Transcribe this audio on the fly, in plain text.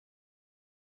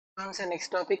So next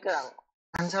topic,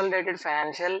 consolidated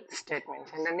financial statements.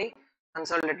 ఏంటండి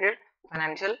consolidated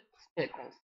financial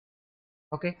statements.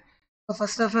 Okay. So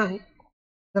first of all,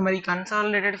 మరి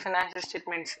consolidated financial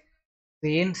statements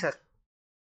ఏంటి sir?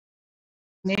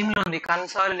 Name లో ఉంది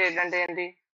consolidate అంటే ఏంటి?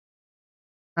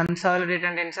 కన్సాలిడేట్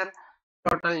అంటే ఏంటి సార్?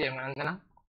 టోటల్ చేయమని అంతేనా?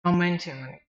 కంబైన్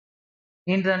చేయమని.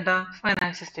 ఏంటంట?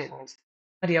 Financial statements.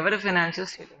 మరి ఎవరి financial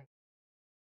statement?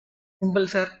 Simple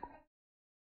sir.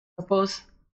 Suppose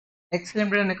X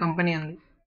limited అనే కంపెనీ ఉంది.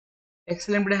 X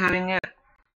Limited having a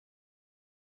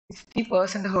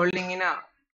 60% holding in a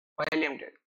Y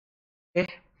Limited. Okay.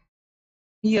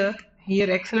 Here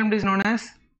X Limited is known as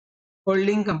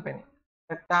holding company.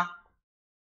 Correct?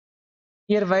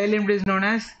 Here Y Limited is known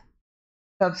as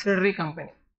subsidiary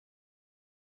company.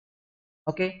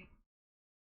 Okay.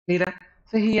 Clear?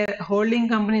 So here holding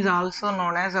company is also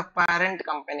known as a parent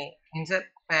company. Means a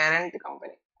parent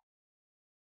company.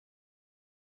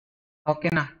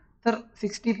 Okay na. Sir,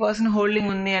 60% holding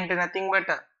undi ante nothing but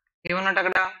ఏమన్నట్టు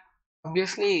అక్కడ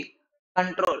obviously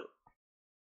control.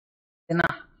 ఏనా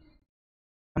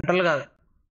control కాదు.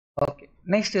 Okay.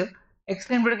 Next X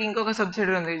లిమిటెడ్కి ఇంకొక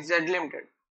subsidiary ఉంది Z limited.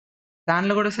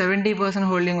 దానిలో కూడా 70%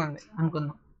 holding ఉంది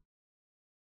అనుకుందాం.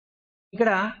 ఇక్కడ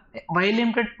వై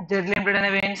లిమిటెడ్ జెడ్ లిమిటెడ్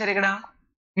అనేవి ఏంటి సార్? ఇక్కడ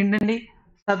ఏంటండి?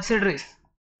 సబ్సిడరీస్.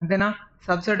 అంతేనా?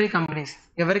 Subsidiary companies.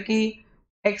 ఎవరికి?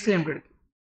 ఎక్స్ లిమిటెడ్కి.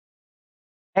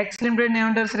 ఎక్స్ లిమిటెడ్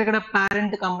ఏమంటారు సార్? ఇక్కడ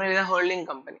పేరెంట్ కంపెనీ లేదా హోల్డింగ్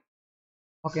కంపెనీ.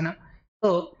 ఓకేనా? సో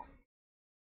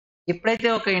ఎప్పుడైతే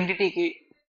ఒక ఎంటిటీకి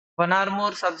వన్ ఆర్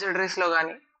మోర్ సబ్సిడరీస్ లో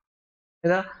కానీ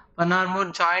లేదా one or more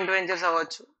joint ventures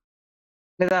అవ్వచ్చు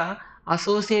లేదా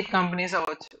అసోసియేట్ కంపెనీస్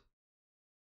అవ్వచ్చు,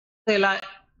 సో ఇలా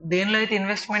దేనిలో అయితే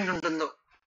ఇన్వెస్ట్మెంట్ ఉంటుందో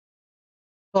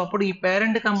సో అప్పుడు ఈ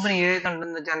పేరెంట్ కంపెనీ ఏదైతే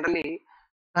ఉంటుందో generally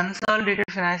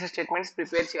consolidated financial statements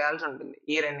prepare చేయాల్సి ఉంటుంది.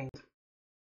 ఇయర్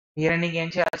ఎండింగ్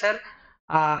ఏం చేయాలి సార్?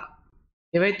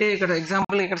 ఏవైతే ఇక్కడ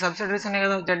ఎగ్జాంపుల్ ఇక్కడ సబ్సిడరీస్ ఉన్నాయి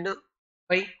కదా జెడ్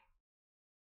వై,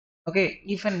 ఓకే,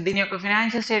 దీని యొక్క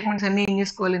ఫైనాన్షియల్ స్టేట్మెంట్స్ అన్ని ఏం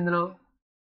చేసుకోవాలి? ఇందులో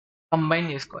కంబైన్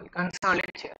చేసుకోవాలి,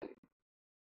 కన్సాలిడేట్ చేయాలి.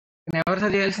 ఎవరు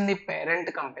సార్ చేయాల్సింది? Parent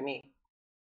company.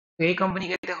 ఏ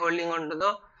కంపెనీకి అయితే హోల్డింగ్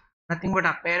ఉంటుందో నథింగ్ బట్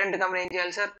ఆ పేరెంట్ కంపెనీ ఏం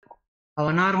చేయాలి sir?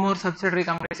 One or more subsidiary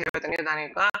companies ఏవైతే దాని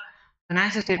యొక్క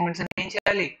ఫైనాన్షియల్ స్టేట్మెంట్స్ ఏం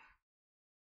చేయాలి?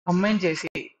 కంబైన్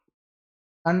చేసి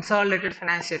కన్సాలిడేటెడ్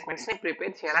ఫైనాన్స్ స్టేట్మెంట్స్ ని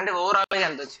ప్రిపేర్ చేయాలి. అంటే ఓవరాల్ గా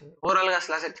ఎంత వచ్చింది, ఓవరాల్ గా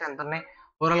అసలు అసెట్స్ ఎంత ఉన్నాయి,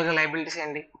 ఓవరాల్ గా లైబిలిటీస్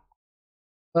ఏంటి,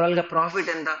 ఓవరాల్ గా ప్రాఫిట్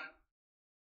ఎంత,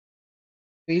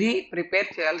 ఇది ప్రిపేర్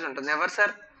చేయాల్సి ఉంటుంది. ఎవరు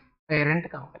sir? Parent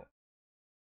company.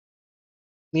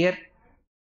 Clear?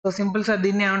 So simple sir.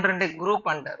 దీన్ని ఏమంటారు అంటే గ్రూప్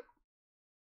అంటారు.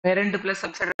 పేరెంట్ ప్లస్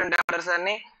సబ్సిడరీ అంటే ఏమంటారు సార్?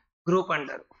 ని గ్రూప్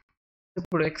అంటారు.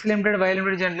 ఇప్పుడు X limited, why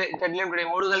limited, Z limited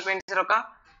మూడు కలిపి సార్ ఒక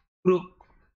గ్రూప్.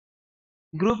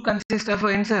 గ్రూప్ కన్సిస్ట్ ఆఫ్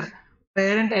ఏంటి sir?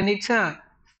 Parent and it's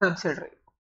subsidiary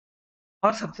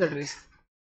are subsidiaries.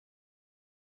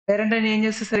 Parent అని ఏం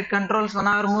చేస్తుంది sir? It controls one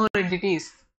or more entities.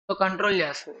 So control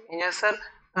చేస్తుంది. ఏం చేస్తారు?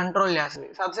 కంట్రోల్ చేస్తుంది.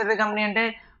 సబ్సిడరీ కంపెనీ అంటే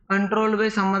controlled by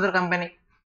some other company,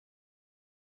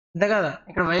 అంతే కదా?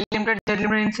 ఇక్కడ వై లిమిటెడ్, జెడ్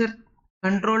లిమిటెడ్ ఏంటి sir?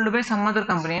 Controlled by some other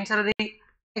company. ఏంటి సార్ అది?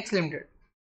 X limited.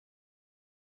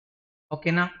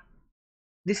 ఓకేనా?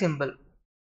 ఇది సింపుల్.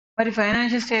 మరి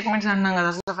ఫైనాన్షియల్ స్టేట్మెంట్స్ అంటున్నాం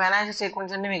కదా, అసలు ఫైనాన్షియల్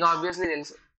స్టేట్మెంట్స్ అంటే మీకు ఆబ్వియస్లీ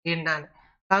తెలుసు ఏంటని.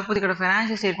 కాకపోతే ఇక్కడ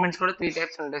ఫైనాన్షియల్ స్టేట్మెంట్స్ కూడా 3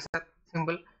 టైప్స్ ఉంటాయి sir.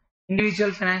 Simple: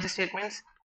 individual financial statements,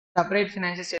 separate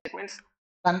financial statements,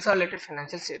 consolidated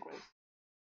financial statements.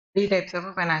 3 types of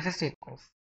financial statements.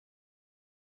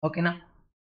 ఓకేనా?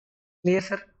 Clear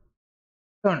sir?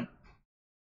 చూడండి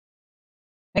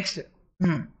నెక్స్ట్.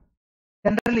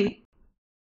 జనరల్లీ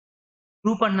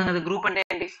గ్రూప్ అంటున్నాం కదా, గ్రూప్ అంటే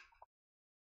ఏంటి?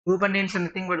 గ్రూప్ అంటే ఏంటి?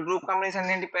 నథింగ్ బట్ గ్రూప్ కంపెనీస్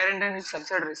అంటే ఏంటి? Parent and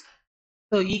subsidiaries.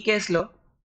 సో ఈ కేసులో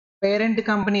పేరెంట్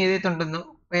కంపెనీ ఏదైతే ఉంటుందో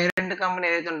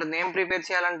ఏం ప్రిపేర్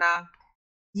చేయాలంట?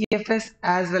 EFS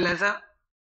as well as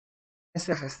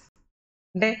SFS.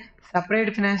 అంటే separate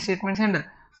finance statements and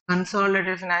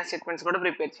consolidated finance statements కూడా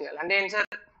ప్రిపేర్ చేయాలి. అంటే ఏంటి సార్?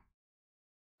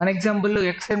 మన ఎగ్జాంపుల్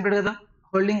ఎక్స్ లిమిటెడ్ కదా,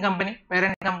 హోల్డింగ్ కంపెనీ,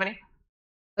 పేరెంట్ కంపెనీ.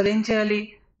 అదేం చేయాలి?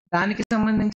 దానికి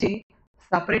సంబంధించి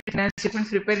సపరేట్ ఫైనాన్స్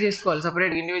స్టేట్మెంట్స్ ప్రిపేర్ చేసుకోవాలి,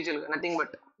 సపరేట్ ఇండివిజువల్గా. నథింగ్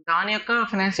బట్ దాని యొక్క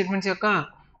ఫైనాన్స్ స్టేట్మెంట్స్ యొక్క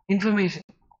ఇన్ఫర్మేషన్.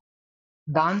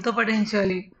 దాంతో పాటు ఏం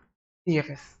చేయాలి?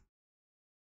 సిఎఫ్ఎస్.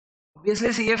 ఆబ్వియస్లీ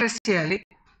సిఎఫ్ఎస్ చేయాలి.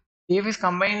 CFS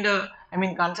combined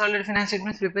consolidated finance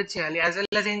statements prepare చేయాలి. యాజ్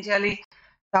వెల్ యాజ్ ఏం చేయాలి?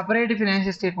 సపరేట్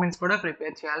ఫైనాన్షియల్ స్టేట్మెంట్స్ కూడా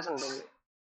ప్రిపేర్ చేయాల్సి ఉంటుంది.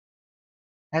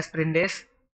 As per in days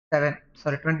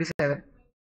 27.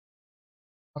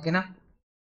 ఓకేనా?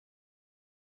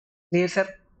 Clear sir?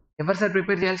 ఎవరు సార్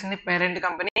ప్రిపేర్ చేయాల్సింది? Parent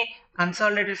company.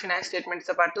 Consolidated finance statements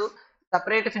తో పాటు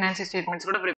సపరేట్ ఫైనాన్షియల్ స్టేట్మెంట్స్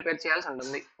కూడా ప్రిపేర్ చేయాల్సి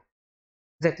ఉంటుంది.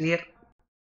 Is that clear?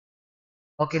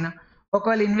 ఓకేనా?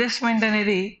 ఒకవేళ ఇన్వెస్ట్మెంట్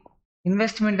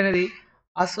అనేది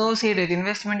అసోసియేట్ అయితే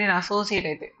ఇన్వెస్ట్మెంట్ ఇన్ అసోసియేట్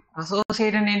అయితే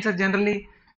అసోసియేట్ అంటే ఏంటి సార్ జనరల్లీ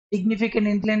సిగ్నిఫికెంట్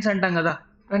ఇన్ఫ్లుయెన్స్ అంటాం కదా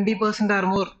 20% ఆర్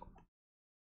మోర్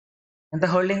ఎంత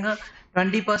హోల్డింగ్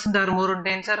 20% ఆర్ మోర్ ఉంటే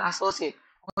ఏంటి సార్ అసోసియేట్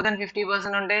మోర్ దెన్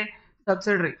 50% ఉంటే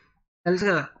సబ్సిడరీ తెలుసు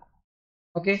కదా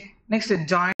ఓకే నెక్స్ట్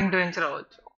జాయింట్ వెంచర్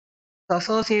అవ్వచ్చు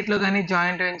అసోసియేట్ లో కానీ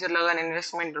జాయింట్ వెంచర్ లో కానీ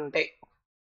ఇన్వెస్ట్మెంట్ ఉంటే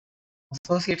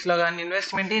అసోసియేట్స్ లో కానీ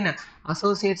ఇన్వెస్ట్మెంట్ ఇన్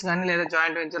అసోసియేట్స్ కానీ లేదా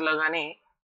జాయింట్ వెంచర్ లో కానీ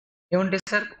ఏముంటాయి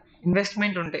సార్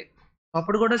ఇన్వెస్ట్మెంట్ ఉంటాయి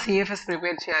అప్పుడు కూడా సిఎఫ్ఎస్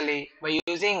ప్రిపేర్ చేయాలి by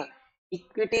using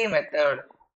equity method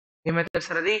A method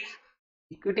sir అది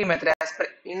equity method as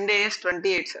per ఇండేస్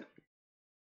 28 sir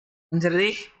sir అది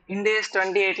ఇండేస్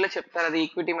 28 లో చెప్తారు అది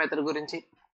ఈక్విటీ మెథడ్ గురించి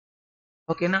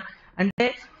ఓకేనా అంటే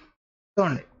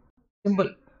చూడండి సింపుల్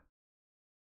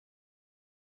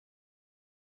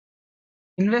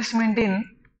ఇన్వెస్ట్మెంట్ ఇన్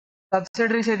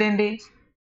సబ్సిడరీస్ ఏంటి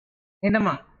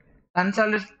ఏంటమ్మా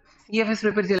కన్సాలిడేట్ సిఎఫ్ఎస్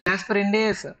ప్రిపేర్ చేయాలి యాజ్ పర్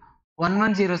ఇండేస్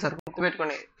 110 సార్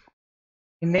గుర్తుపెట్టుకోండి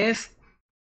ఇండేస్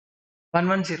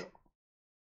 110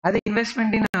 అది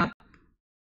ఇన్వెస్ట్మెంట్ ఇన్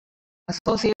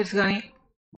అసోసియేట్స్ కానీ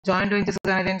జాయింట్ వెంచర్స్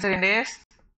కానీ ఏంటి sir ఇండేస్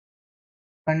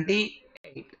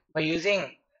 28 by using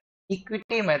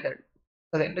equity method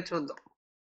అదేంటో చూద్దాం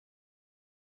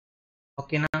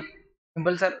ఓకేనా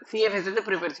సింపుల్ సార్ సిఎఫ్ఎస్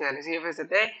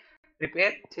అయితే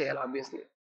ప్రిపేర్ చేయాలి obviously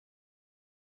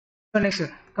so next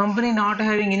company not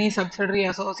having any subsidiary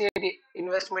associate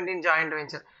investment in joint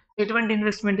venture ఎటువంటి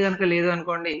ఇన్వెస్ట్మెంట్ కనుక లేదు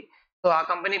అనుకోండి సో ఆ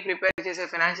కంపెనీ ప్రిపేర్ చేసే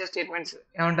ఫైనాన్షియల్ స్టేట్మెంట్స్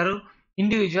ఏమంటారు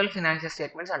ఇండివిజువల్ ఫైనాన్షియల్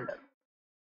స్టేట్మెంట్స్ అంటారు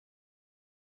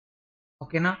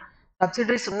ఓకేనా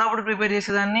సబ్సిడరీస్ ఉన్నప్పుడు ప్రిపేర్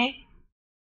చేసేదాన్ని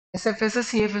ఎస్ఎఫ్ఎస్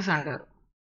సిఎఫ్ఎస్ అంటారు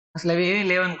అసలు అవి ఏమీ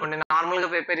లేవనుకోండి నార్మల్గా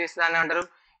ప్రిపేర్ చేసేదాన్ని అంటారు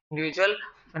individual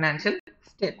financial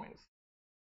statements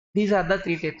these are the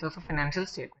 3 types of financial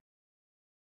statement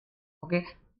okay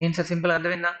ఏం సార్ సింపుల్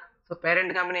అర్థమైందా సో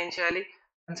పేరెంట్ కంపెనీ ఏం చేయాలి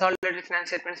కన్సాలిడేటెడ్ ఫైనాన్స్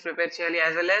స్టేట్మెంట్స్ ప్రిపేర్ చేయాలి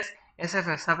as well as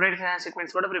SFS separate finance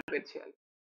statements కూడా ప్రిపేర్ చేయాలి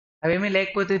అవేమీ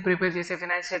లేకపోతే ప్రిపేర్ చేసే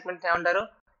ఫైనాన్స్ స్టేట్మెంట్స్ ఏమంటారు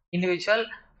ఇండివిజువల్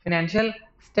ఫైనాన్షియల్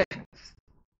స్టేట్మెంట్స్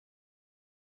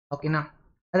ఓకేనా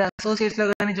అదే అసోసియేట్స్ లో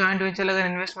కానీ జాయింట్ వెంచర్ లో కానీ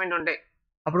ఇన్వెస్ట్మెంట్ ఉంటాయి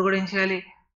అప్పుడు కూడా ఏం చేయాలి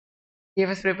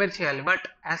సిఎఫ్ఎస్ ప్రిపేర్ చేయాలి but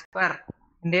as per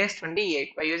ఇండేస్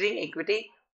 28 by using equity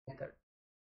method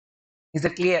is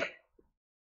it clear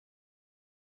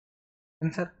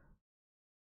sir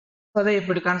so అదే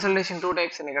ఇప్పుడు కన్సల్టేషన్ 2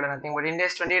 టైప్స్ అండి ఇక్కడ నథింగ్ బట్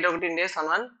ఇండేస్ 28 ఒకటి ఇండేస్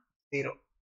 110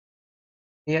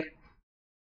 క్లియర్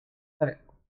సరే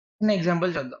చిన్న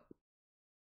ఎగ్జాంపుల్ చూద్దాం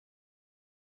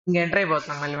ఇంక ఎంటర్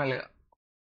అయిపోతున్నాం మెల్లిమెల్లిగా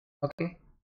ఓకే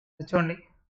చూడండి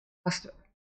first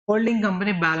holding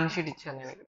company balance sheet ఇచ్చాను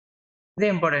నేను ఇదే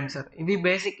ఇంపార్టెంట్ సార్ ఇవి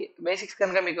బేసిక్స్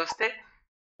కనుక మీకు వస్తే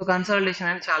సో కన్సల్టేషన్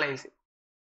అనేది చాలా easy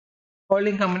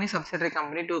holding company subsidiary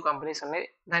company 2 companies ఉన్నాయి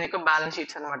దాని యొక్క బ్యాలెన్స్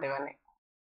షీట్స్ అనమాట ఇవన్నీ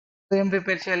సో ఏం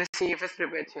ప్రిపేర్ చేయాలి సిఎఫ్ఎస్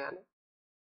ప్రిపేర్ చేయాలి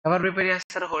ఎవరు ప్రిపేర్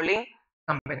చేస్తారు హోల్డింగ్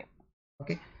కంపెనీ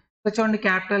ఓకే సో చూడండి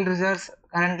capital reserves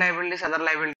current liabilities other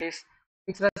liabilities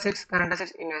fixed assets current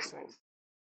assets investments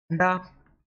అంట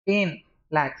ఇన్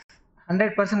లాక్స్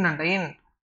 100% అంట ఇన్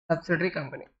సబ్సిడరీ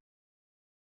కంపెనీ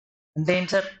అంటే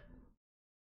ఏంటి సార్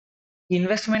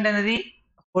ఇన్వెస్ట్మెంట్ అనేది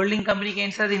హోల్డింగ్ కంపెనీకి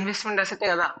ఏంటి సార్ ఇన్వెస్ట్మెంట్ అసెటే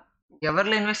కదా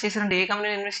ఎవరిలో ఇన్వెస్ట్ చేశారంటే ఏ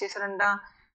కంపెనీలో ఇన్వెస్ట్ చేశారంట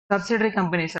సబ్సిడరీ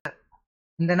కంపెనీ సార్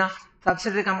అంతేనా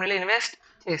సబ్సిడరీ కంపెనీలో ఇన్వెస్ట్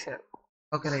చేశారు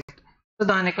ఓకే రైట్ సో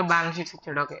దాని యొక్క బ్యాలెన్స్ షీట్స్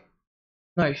ఇచ్చాడు ఓకే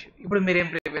నో ఇష్యూ ఇప్పుడు మీరు ఏం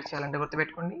ప్రిపేర్ చేయాలంటే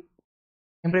గుర్తుపెట్టుకోండి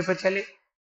ఏం ప్రిపేర్ చేయాలి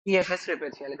సిఎఫ్ఎస్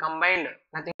ప్రిపేర్ చేయాలి combined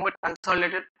nothing but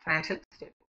consolidated financial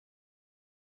statement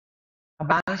ఆ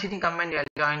బ్యాలెన్స్ షీట్ ని కంబైన్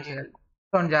చేయాలి జాయిన్ చేయాలి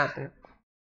చూడండి జాగ్రత్తగా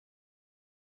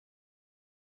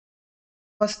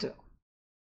ఫస్ట్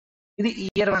ఇది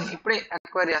ఇయర్ 1 ఇప్పుడే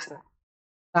అక్వైర్ చేస్తాం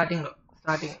స్టార్టింగ్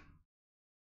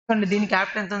చూడండి దీని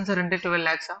క్యాపిటల్ ఎంత ఉంది సార్ అంటే 12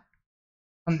 lakhs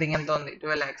సంథింగ్ ఎంత ఉంది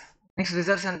 12 lakhs నెక్స్ట్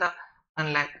రిజర్వ్స్ ఎంత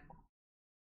 1 lakh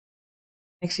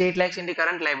నెక్స్ట్ 8 lakhs ఇంటి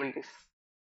current liabilities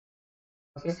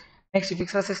okay next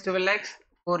fixed assets 12 lakhs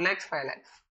 4 lakhs 5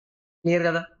 lakhs clear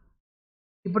కదా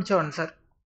ఇప్పుడు చూడండి సార్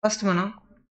ఫస్ట్ మనం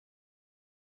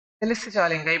తెలిస్తే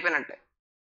చాలు ఇంకా అయిపోయినట్టే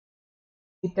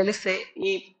ఇది తెలిస్తే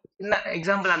ఈ చిన్న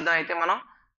ఎగ్జాంపుల్ అర్థం అయితే మనం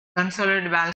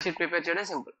కన్సాలిడేటెడ్ బ్యాలెన్స్ షీట్ ప్రిపేర్ చేయడం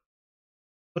సింపుల్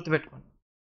గుర్తుపెట్టుకోండి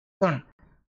చూడండి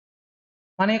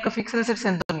మన యొక్క ఫిక్స్డ్ అసెట్స్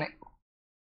ఎంత ఉన్నాయి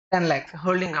 10 lakhs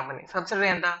హోల్డింగ్ కంపెనీ సబ్సిడరీ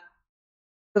ఎంత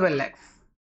 12 lakhs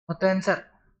మొత్తం ఎంత సార్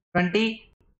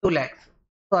 22 lakhs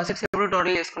సో అసెట్స్ ఎప్పుడు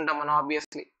టోటల్ చేసుకుంటాం మనం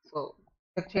ఆబ్వియస్లీ సో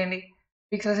చెక్ చేయండి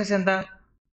ఫిక్స్డ్ అసెట్స్ ఎంత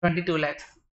 22 lakhs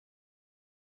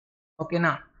ఓకేనా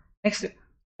నెక్స్ట్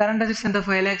కరెంట్ అసెట్స్ ఎంత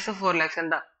 5 lakhs 4 lakhs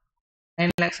ఎంత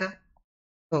 9 lakhs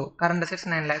so current assets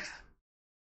 9 lakhs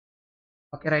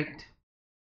okay right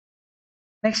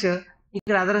next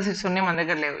ఇక్కడ అదర్ అసెట్స్ ఉన్నాయి మన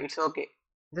దగ్గర లేవు ఇట్స్ ఓకే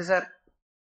ఇది sir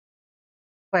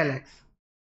 5 lakhs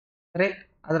right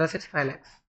other assets 5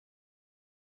 lakhs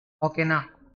ఓకేనా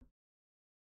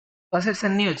అసెట్స్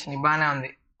అన్నీ వచ్చినాయి, బాగానే ఉంది.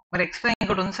 మరి ఎక్స్ట్రా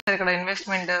ఇంకోటి ఉంది సార్ ఇక్కడ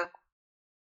ఇన్వెస్ట్మెంట్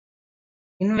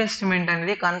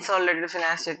అనేది కన్సాలిడేటెడ్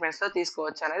ఫైనాన్స్ స్టేట్మెంట్స్ లో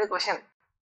తీసుకోవచ్చు అనేది క్వశ్చన్.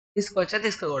 తీసుకోవచ్చా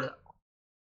తీసుకోకూడదు?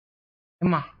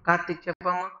 అమ్మా కార్తిక్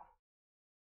చెప్పమ్మా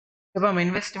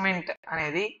ఇన్వెస్ట్మెంట్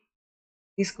అనేది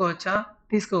తీసుకోవచ్చా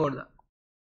తీసుకోకూడదా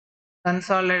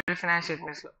కన్సాలిడేటెడ్ ఫైనాన్స్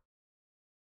స్టేట్మెంట్స్ లో?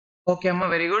 ఓకే అమ్మా,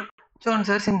 వెరీ గుడ్. చూడండి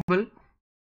సార్, సింపుల్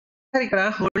సార్. ఇక్కడ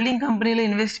హోల్డింగ్ కంపెనీలో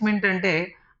ఇన్వెస్ట్మెంట్ అంటే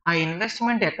ఆ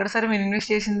ఇన్వెస్ట్మెంట్ ఎక్కడ సార్ మీరు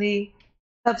ఇన్వెస్ట్ చేసింది?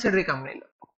 సబ్సిడరీ కంపెనీలో.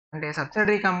 అంటే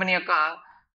సబ్సిడరీ కంపెనీ యొక్క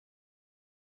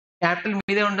క్యాపిటల్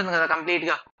మీదే ఉంటుంది కదా కంప్లీట్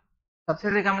గా.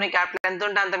 సబ్సిడరీ కంపెనీ క్యాపిటల్ ఎంత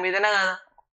ఉంటే అంత మీదేనా కదా?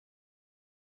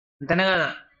 అంతేనా కదా?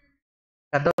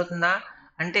 అర్థమవుతుందా?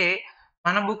 అంటే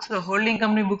మన బుక్స్ లో, హోల్డింగ్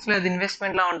కంపెనీ బుక్స్ లో అది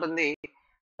ఇన్వెస్ట్మెంట్ లా ఉంటుంది,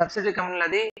 సబ్సిడరీ కంపెనీలో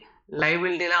అది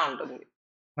లైబిలిటీ లా ఉంటుంది.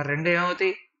 మరి రెండు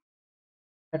ఏమవుతాయి?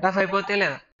 సెట్ ఆఫ్ అయిపోతే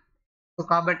లేదా? సో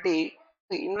కాబట్టి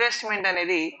ఇన్వెస్ట్మెంట్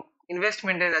అనేది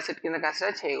అసెట్ కింద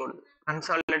కన్సిడర్ చేయకూడదు.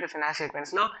 కన్సాలిడేటెడ్ ఫైనాన్స్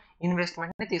స్టేట్మెంట్స్ లో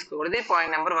ఇన్వెస్ట్మెంట్ ని తీసుకోకూడదు.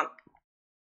 Point number 1.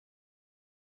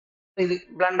 ఇది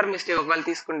బ్లండర్ మిస్టేక్ ఒకవేళ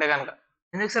తీసుకుంటే కనుక.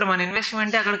 ఎందుకు సార్? మన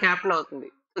ఇన్వెస్ట్మెంట్ అక్కడ క్యాపిటల్ అవుతుంది.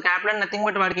 సో క్యాపిటల్ నథింగ్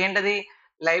బట్ వాడికి ఏంటది?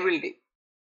 లైబిలిటీ.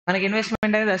 మనకి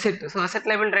ఇన్వెస్ట్మెంట్ అనేది అసెట్. సో అసెట్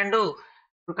లైబిలిటీ రెండు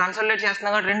ఇప్పుడు కన్సాలిడేట్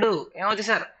చేస్తున్నాం కాబట్టి రెండు ఏమవుతుంది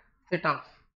సార్? Set of.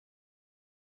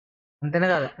 అంతేనా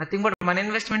కదా? నథింగ్ బట్ మన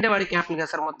ఇన్వెస్ట్మెంటే వాడి క్యాపిటల్ కదా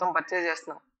సార్. మొత్తం పర్చేజ్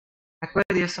చేస్తున్నాం,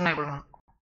 అక్వైర్ చేస్తున్నాం ఇప్పుడు మనం.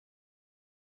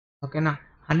 ఓకేనా?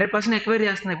 100% ఎక్వైర్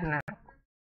చేస్తున్నా ఇప్పుడు నేను.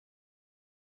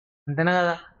 అంతేనా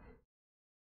కదా?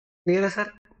 క్లియరా సార్?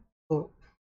 సో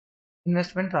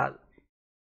ఇన్వెస్ట్మెంట్ రాదు.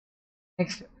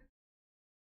 నెక్స్ట్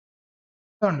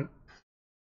చూడండి,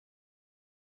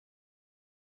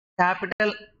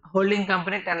 క్యాపిటల్ హోల్డింగ్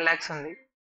కంపెనీ 10 lakhs ఉంది.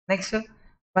 నెక్స్ట్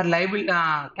మరి liability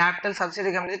capital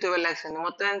subsidy company 12 lakhs ఉంది.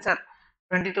 మొత్తం ఏంటి సార్?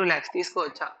 22 lakhs.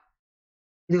 తీసుకోవచ్చా?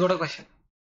 ఇది కూడా క్వశ్చన్.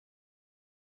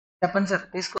 చెప్పండి సార్,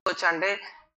 తీసుకోవచ్చా అంటే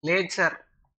లేదు సార్,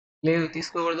 లేదు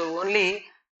తీసుకోకూడదు. ఓన్లీ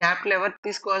క్యాపిటల్ ఎవరు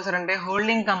తీసుకోవాలి సార్ అంటే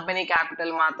హోల్డింగ్ కంపెనీ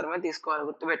క్యాపిటల్ మాత్రమే తీసుకోవాలి.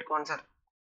 గుర్తుపెట్టుకోండి సార్,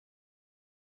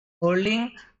 హోల్డింగ్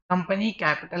కంపెనీ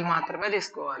క్యాపిటల్ మాత్రమే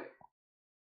తీసుకోవాలి.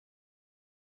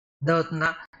 అర్థమవుతుందా?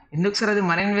 ఎందుకు సార్? అది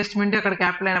మన ఇన్వెస్ట్మెంట్ అక్కడ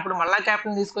క్యాపిటల్ అయినప్పుడు మళ్ళీ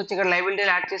క్యాపిటల్ తీసుకొచ్చి ఇక్కడ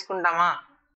లైబిలిటీలు యాడ్ చేసుకుంటామా?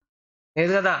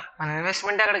 లేదు కదా. మన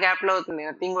ఇన్వెస్ట్మెంట్ అక్కడ క్యాపిటల్ అవుతుంది,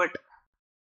 నథింగ్ బట్.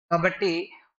 కాబట్టి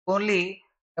ఓన్లీ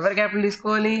ఎవరి క్యాపిటల్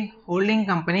తీసుకోవాలి? హోల్డింగ్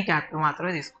కంపెనీ క్యాపిటల్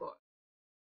మాత్రమే తీసుకోవాలి.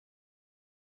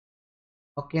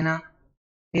 ఓకేనా?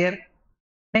 క్లియర్?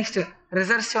 నెక్స్ట్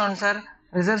రిజర్వ్స్ చూడండి సార్.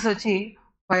 రిజర్వ్స్ వచ్చి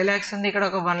 5 lakhs ఉంది, ఇక్కడ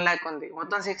ఒక 1 lakh ఉంది.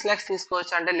 మొత్తం 6 lakhs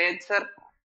తీసుకోవచ్చు అంటే లేదు sir,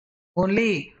 only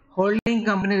holding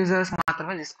company reserves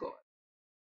మాత్రమే తీసుకోవాలి.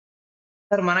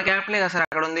 సార్ మన క్యాపిటలే కదా సార్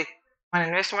అక్కడ ఉంది, మన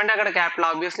ఇన్వెస్ట్మెంట్ అక్కడ క్యాపిటల్.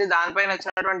 ఆబ్వియస్లీ దానిపైన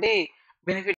వచ్చినటువంటి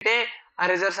బెనిఫిటే ఆ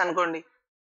రిజర్వ్స్ అనుకోండి,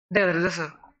 అంతే కదా రిజర్వ్స్.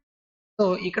 సో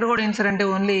ఇక్కడ కూడా ఏం సార్ అంటే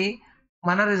ఓన్లీ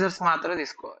మన రిజర్వ్స్ మాత్రమే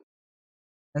తీసుకోవాలి.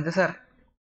 ఎంత సార్?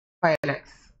 5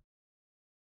 lakhs.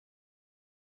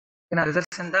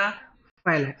 రిజర్వ్స్ ఎంత?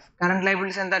 5 lakhs. కరెంట్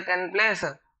లైబిలిటీస్ ఎంత? 10 plus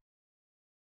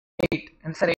 8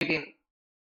 ఎంత sir? 18.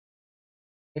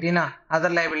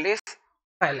 Other liabilities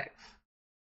 5 lakhs.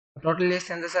 Total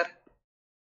చేస్తే ఎంత సార్?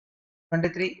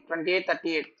 23, 28,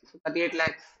 38. 38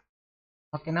 lakhs.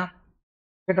 ఓకేనా?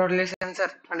 టోటల్ చేస్తే ఎంత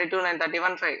సార్? 22, 9,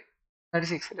 31, 5,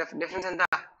 36. డిఫరెన్స్ ఎంత?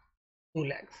 2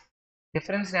 lakhs.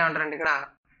 డిఫరెన్స్ ఏమంటారంటే ఇక్కడ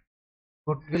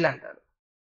గుడ్ విల్ అంటారు.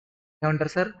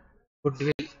 ఏమంటారు సార్? Good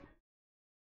will.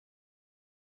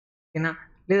 ఓకేనా?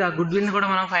 లేదా గుడ్ విల్ ని కూడా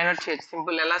మనం ఫైండ్ అవుట్ చేయొచ్చు.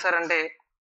 సింపుల్. ఎలా సార్ అంటే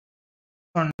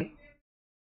చూడండి,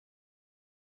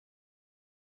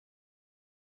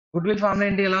 గుడ్ విల్ ఫార్ములా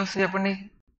ఏంటి? ఎలా వస్తుంది చెప్పండి?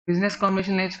 బిజినెస్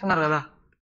కాంబినేషన్ నేర్చుకున్నారు కదా,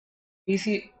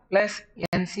 PC plus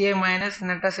NCA minus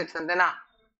net assets. అంతేనా?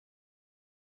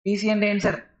 పీసీ అంటే ఏంటి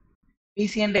సార్?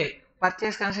 పీసీ అంటే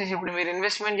పర్చేస్ కన్సిడరేషన్. ఇప్పుడు మీరు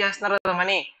ఇన్వెస్ట్మెంట్ చేస్తున్నారు కదా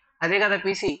మనీ, అదే కదా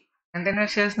పీసీ. ఎంత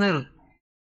ఇన్వెస్ట్ చేస్తున్నారు?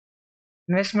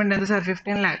 ఇన్వెస్ట్మెంట్ ఎంత సార్?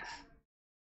 15 lakhs.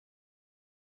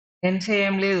 ఎన్సిఏ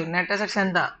ఏం లేదు. నెట్ అసెట్స్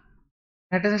ఎంత?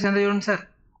 నెట్ అసెట్స్ ఎంత చూడండి సార్?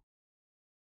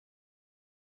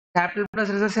 క్యాపిటల్ ప్లస్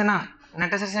రిజర్వ్స్ ఏనా?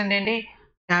 నెట్ అసెట్స్ అంటే ఏంటి?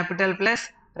 క్యాపిటల్ ప్లస్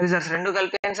రిజర్వ్స్ రెండు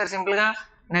కలిపి ఏంటి సార్? సింపుల్ గా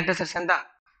నెట్ అసెట్స్ ఎంత?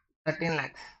 13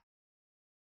 lakhs.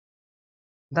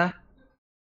 ఎంత?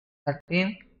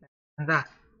 13 ఎంత?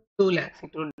 2 lakhs.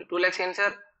 2 lakhs ఏంటి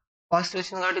సార్? కాస్ట్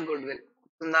వచ్చింది కాబట్టి గుడ్ విల్.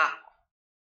 ఉందా?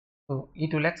 సో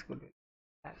ఈ 2 lakhs గుడ్ విల్.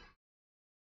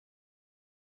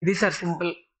 ఇది సార్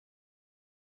సింపుల్.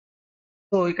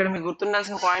 సో ఇక్కడ మీకు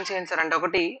గుర్తుండాల్సిన పాయింట్స్ ఏంటి సార్ అంటే,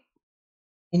 ఒకటి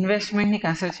ఇన్వెస్ట్మెంట్ ని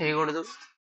కన్సిడర్ చేయకూడదు.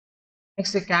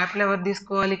 నెక్స్ట్ క్యాపిటల్ ఎవరు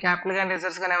తీసుకోవాలి? క్యాపిటల్ కానీ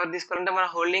రిజర్వ్స్ కానీ ఎవరు తీసుకోవాలంటే మన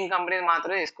హోల్డింగ్ కంపెనీ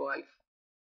మాత్రమే తీసుకోవాలి.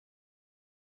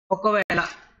 ఒకవేళ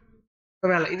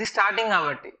ఇది స్టార్టింగ్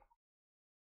కాబట్టి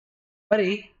మరి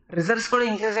రిజర్వ్స్ కూడా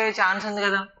ఇంక్రీజ్ అయ్యే ఛాన్స్ ఉంది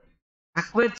కదా.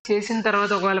 అక్వైర్ చేసిన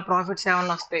తర్వాత ఒకవేళ ప్రాఫిట్స్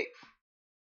ఏమన్నా వస్తాయి,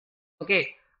 ఓకే.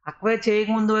 అక్వైర్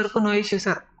చేయకముందు వరకు నో ఇష్యూ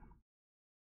సార్.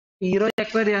 ఈ రోజు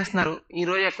ఎక్వైర్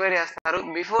చేస్తున్నారు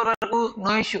బిఫోర్ వరకు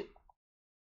నో ఇష్యూ.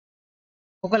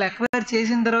 ఒకవేళ ఎక్వైర్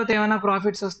చేసిన తర్వాత ఏమైనా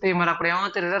ప్రాఫిట్స్ వస్తాయి, మరి అప్పుడు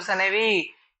ఏమవుతాయి, రిజర్వ్స్ అనేవి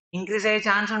ఇంక్రీజ్ అయ్యే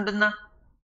ఛాన్స్ ఉంటుందా?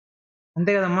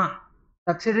 అంతే కదమ్మా.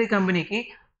 సబ్సిడరీ కంపెనీకి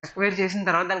ఎక్వైర్ చేసిన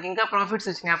తర్వాత దానికి ఇంకా ప్రాఫిట్స్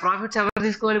వచ్చినాయి. ఆ ప్రాఫిట్స్ ఎవరు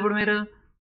తీసుకోవాలి? ఇప్పుడు మీరు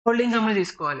హోల్డింగ్ కంపెనీ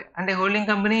తీసుకోవాలి. అంటే హోల్డింగ్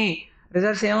కంపెనీ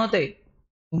రిజర్వ్స్ ఏమవుతాయి?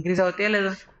 ఇంక్రీజ్ అవుతాయా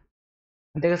లేదా?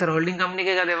 అంతే కదా సార్. హోల్డింగ్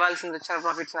కంపెనీకే కదా ఇవ్వాల్సింది వచ్చిన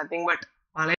ప్రాఫిట్స్, నథింగ్ బట్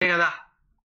అలాగే కదా.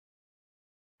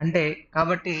 అంటే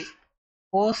కాబట్టి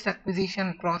పోస్ట్ అక్విజిషన్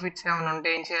ప్రాఫిట్స్ ఏమైనా ఉంటే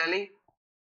ఏం చేయాలి?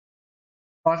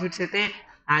 ప్రాఫిట్స్ అయితే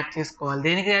యాడ్ చేసుకోవాలి.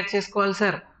 దేనికి యాడ్ చేసుకోవాలి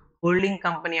సార్? హోల్డింగ్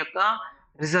కంపెనీ యొక్క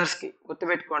రిజర్వ్స్ కి.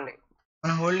 గుర్తుపెట్టుకోండి,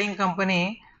 మన హోల్డింగ్ కంపెనీ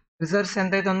రిజర్వ్స్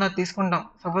ఎంతైతే ఉందో తీసుకుంటాం.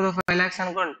 సపోజ్ 5 lakhs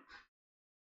అనుకోండి.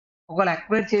 ఒకవేళ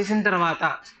అక్వైర్ చేసిన తర్వాత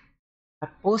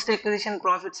పోస్ట్ అక్విజిషన్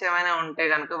ప్రాఫిట్స్ ఏమైనా ఉంటే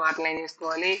కనుక వాటిని ఏం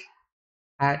చేసుకోవాలి?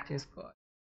 యాడ్ చేసుకోవాలి.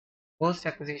 పోస్ట్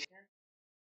అక్విజిషన్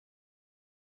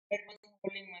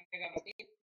హోల్డింగ్ అంతే కాబట్టి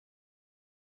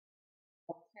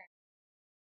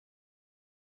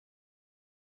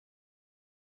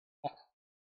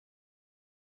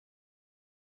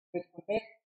పెట్టుకుంటే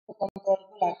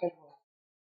కొంతవరకు లాక్ అయిపోవాలి.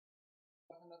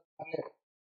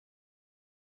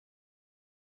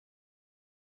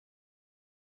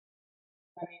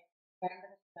 కానీ కరెంట్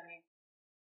కానీ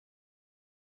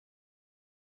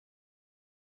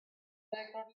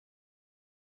కరెంట్ కరెంట్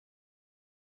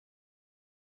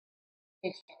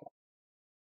చేస్తాం.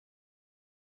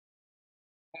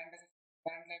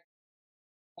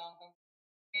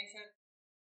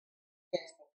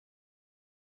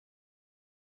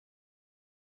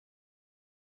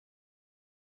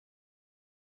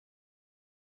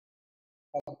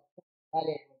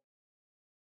 అదే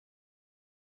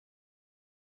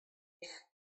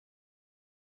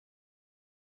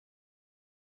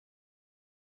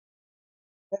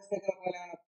దగ్గర ఒకవేళ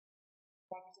ఏమైనా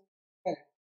profits ఉంటే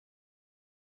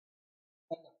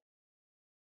చేద్దాం.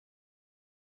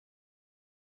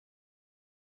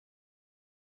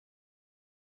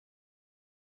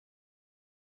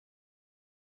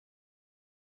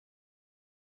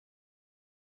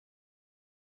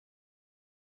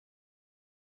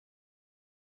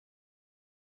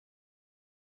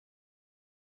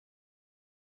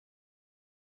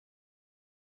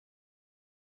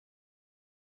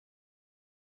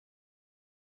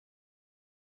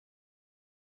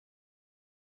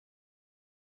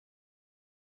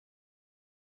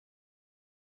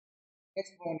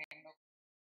 Next point,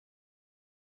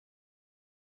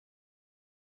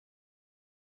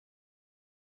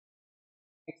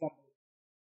 example.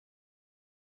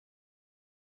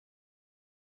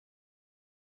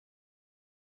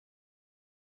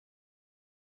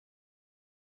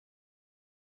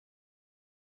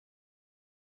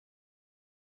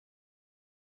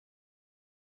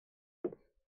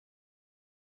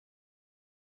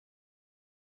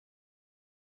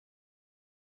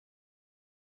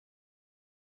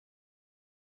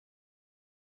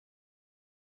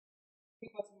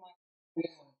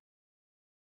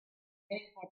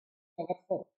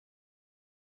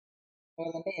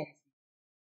 Person అంటే MC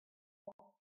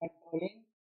కంట్రోలింగ్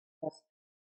ట్రస్ట్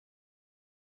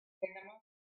ఏంటమ్మా?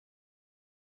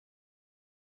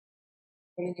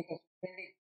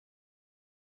 Controlling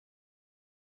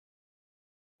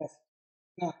trust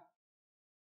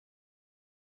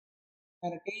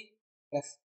minority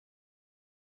trust.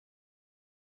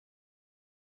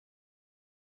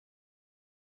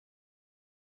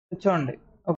 చూడండి,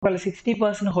 ఒకవేళ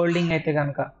 60% హోల్డింగ్ అయితే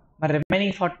కనుక మరి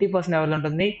రిమైనింగ్ 40% ఎవరు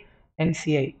ఉంటుంది?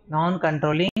 NCI, non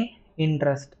controlling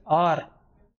interest are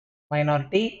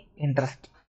minority interest.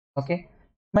 Okay,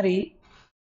 మరి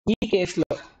ఈ కేసులో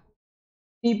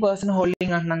 60%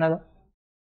 హోల్డింగ్ అంటున్నాం కదా.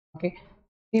 ఓకే,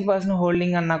 60%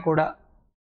 హోల్డింగ్ అన్నా కూడా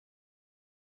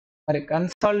మరి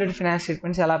కన్సాలిడేటెడ్ ఫైనాన్స్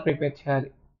స్టేట్మెంట్స్ ఎలా ప్రిపేర్ చేయాలి?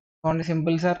 చూడండి,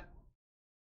 సింపుల్ సార్.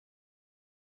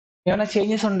 ఏమైనా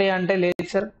చేంజెస్ ఉంటాయి అంటే లేదు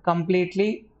సార్, కంప్లీట్లీ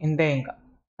ఇంతే. ఇంకా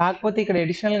కాకపోతే ఇక్కడ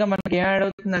అడిషనల్గా మనకి ఏం యాడ్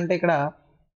అవుతుందంటే ఇక్కడ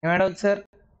ఏం యాడ్ అవుతుంది sir?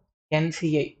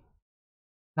 NCI,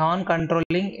 non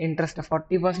controlling interest.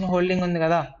 40% holding ఉంది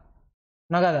కదా,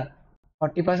 ఉన్నా కదా?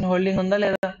 40% హోల్డింగ్ ఉందా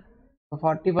లేదా?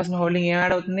 40% హోల్డింగ్ ఏం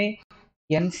యాడ్ అవుతుంది?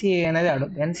 NCA అనేది యాడ్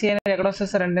అవుతుంది. NCA అనేది ఎక్కడ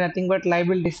వస్తుంది సార్? అంటే nothing but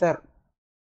liabilities sir.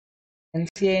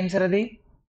 NCA ఏంటి సార్? అది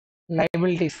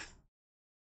లైబిలిటీస్.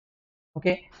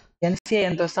 ఓకే, NCA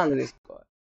ఎంత వస్తే అంత తీసుకోవాలి.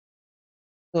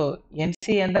 సో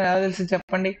NCA ఎంత ఎలా తెలుసు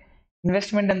చెప్పండి?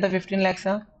 ఇన్వెస్ట్మెంట్ ఎంత? 15 lakhs.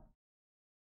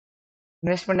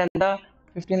 ఇన్వెస్ట్మెంట్ ఎంత?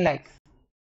 15 lakhs.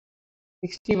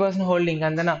 60% హోల్డింగ్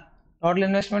అంతేనా? Total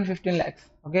investment 15 lakhs.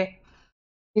 Okay,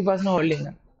 60% holding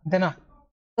అంతేనా?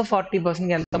 సో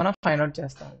 40% ఎంత మనం ఫైండ్ అవుట్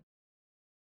చేస్తాం.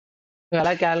 సో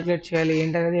ఎలా క్యాలిక్యులేట్ చేయాలి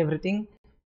ఏంటనేది ఎవ్రీథింగ్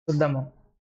చూద్దాము.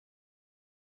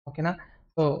 ఓకేనా.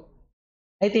 సో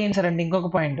అయితే ఏంటి సార్ అంటే ఇంకొక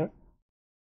పాయింట్,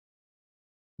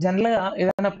 జనరల్గా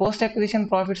ఏదైనా పోస్ట్ అక్విజిషన్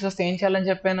ప్రాఫిట్స్ వస్తే ఏం చేయాలని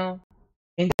చెప్పాను,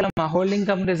 ఏం చేయాలి, మా హోల్డింగ్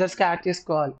కంపెనీ రిజల్ట్స్కి యాడ్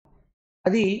చేసుకోవాలి.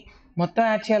 అది మొత్తం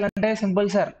యాడ్ చేయాలంటే సింపుల్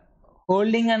సార్,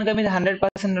 హోల్డింగ్ కనుక మీద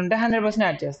 100% ఉంటే 100%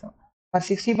 యాడ్ చేస్తాం. మరి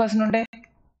 60% ఉంటే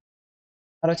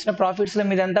మరి వచ్చిన ప్రాఫిట్స్లో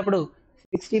మీద ఎంత అప్పుడు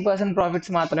 60%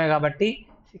 ప్రాఫిట్స్ మాత్రమే, కాబట్టి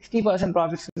 60%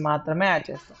 ప్రాఫిట్స్ మాత్రమే యాడ్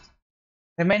చేస్తాం.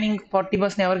 రిమైనింగ్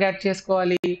 40% ఎవరికి యాడ్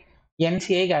చేసుకోవాలి,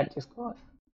 ఎన్సీఏకి యాడ్ చేసుకోవాలి.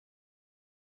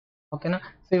 ఓకేనా.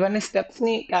 సో ఇవన్నీ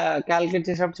స్టెప్స్ని క్యాలిక్యులేట్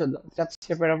చేసేటప్పుడు చూద్దాం, స్టెప్స్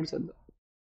చెప్పేటప్పుడు చూద్దాం.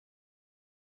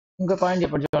 ఇంకో పాయింట్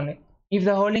చెప్పండి చూడండి, if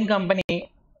the holding company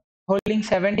holding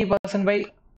 70% by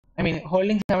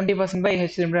holding 70% by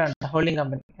H limited అంట, హోల్డింగ్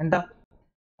కంపెనీ ఎంత,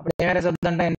 అప్పుడు ఏం అరైజ్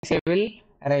అవుతుందంటే NCA will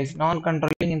arise, non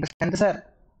controlling interest ఎంత సార్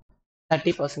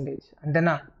 30%,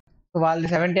 అంతేనా. సో వాళ్ళది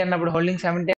 70 అన్నప్పుడు, హోల్డింగ్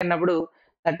 70 అన్నప్పుడు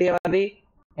 30 ఎవరిది,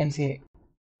 ఎన్సీఏ.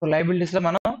 సో లైబిలిటీస్లో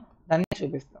మనం దాన్ని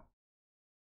చూపిస్తాం.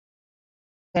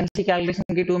 ఎన్సీ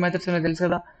క్యాలిక్యులేషన్కి 2 మెథడ్స్ ఉన్నాయి తెలుసు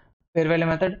కదా, fair value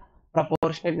method,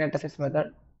 proportionate net assets method.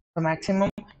 So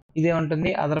maximum ఇదే ఉంటుంది,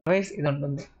 అదర్వైజ్ ఇది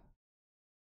ఉంటుంది.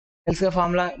 తెలుసుగా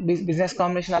ఫార్ములా, బిజినెస్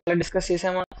కాంబినేషన్ అలా డిస్కస్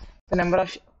చేసామా, number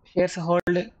of shares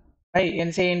hold by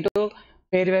NCA into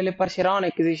fair value per share on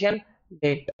acquisition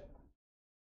date.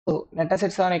 So net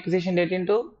assets on acquisition date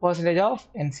into percentage of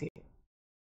NCA.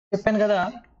 చెప్పాను కదా,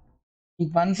 ఈ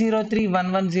 103,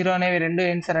 110 అనేవి రెండు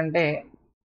ఏంటి సార్ అంటే,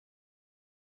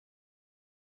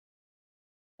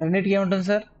 రెండింటికి ఏముంటుంది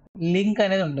సార్, లింక్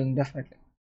అనేది ఉంటుంది డెఫినెట్లీ.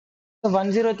 సో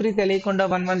 103 తెలియకుండా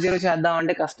 110 చేద్దాం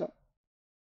అంటే కష్టం.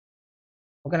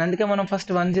 ఓకే, అందుకే మనం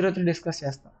ఫస్ట్ 103 డిస్కస్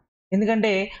చేస్తాం.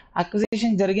 ఎందుకంటే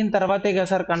అక్విజిషన్ జరిగిన తర్వాతే కదా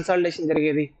సార్ కన్సాలిడేషన్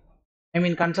జరిగేది,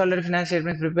 కన్సాలిడేటెడ్ ఫైనాన్స్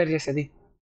స్టేట్మెంట్స్ ప్రిపేర్ చేసేది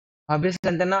ఆబ్వియస్లీ,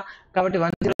 అంతేనా. కాబట్టి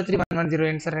 103, 110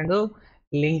 ఏంటి సార్, రెండు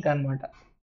లింక్ అనమాట.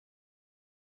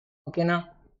 ఓకేనా.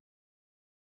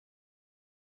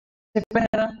 చెప్పాను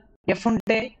కదా, ఎఫ్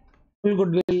ఉంటే ఫుల్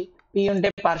గుడ్ విల్, పి ఉంటే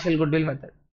పార్షియల్ గుడ్ విల్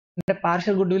మెథడ్. అంటే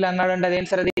పార్షియల్ గుడ్ విల్ అన్నాడు అంటే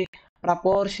అదేంటి సార్, అది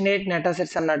ప్రపోర్షనేట్ నెట్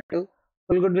అసెట్స్ అన్నట్టు,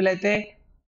 ఫుల్ గుడ్ విల్ అయితే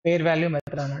ఫేర్ వాల్యూ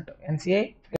మెథడ్ అన్నట్టు, ఎన్సీఏ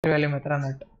ఫేర్ వాల్యూ మెథడ్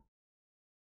అన్నట్టు.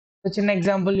 సో చిన్న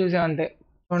ఎగ్జాంపుల్ చూసాం అంతే,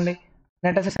 చూడండి,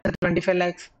 నెట్ అసెట్స్ 25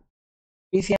 lakhs,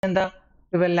 పీసీ ఎంత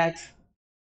 12 lakhs,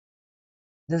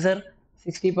 సార్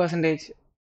 60%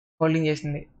 హోల్డింగ్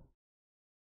చేసింది.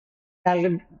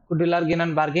 Calculate good will or gain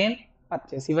on bargain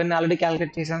purchase, ఇవన్నీ ఆల్రెడీ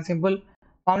క్యాలిక్యులేట్ చేసాం. సింపుల్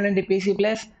ఫార్ములా ఏంటి, PC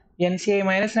plus NCI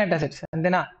minus net assets,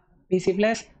 అంతేనా. PC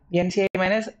plus NCI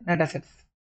minus net assets.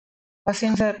 First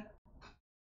ఏంటి sir,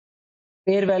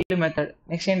 fair value method,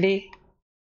 next ఏంటి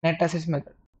net assets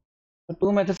method. So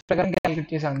 2 methods ప్రకారం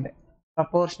calculate చేసాం అంతే,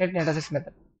 proportionate net assets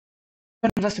method.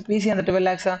 First PC ఎంత 12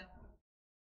 lakhs,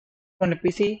 చూడండి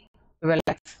PC 12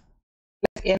 lakhs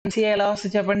plus NCI ఎలా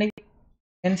వస్తుంది చెప్పండి,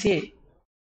 ఎన్సీఐ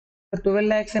 12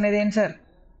 lakhs అనేది ఏంటి సార్,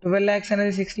 12 lakhs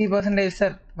అనేది 60%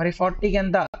 సార్, మరి 40కి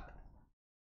ఎంత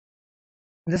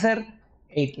sir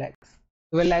 8 lakhs.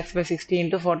 12 lakhs by 60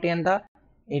 into 40 ఎంత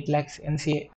 8 lakhs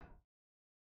NCA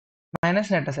minus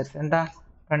net assets ఎంత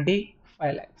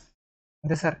 25 lakhs,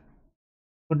 అంతే సార్.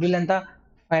 గుడ్ విల్ ఎంత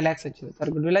 5 lakhs వచ్చింది sir,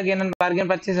 good will gain and bargain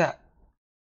పర్చేసా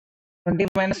 20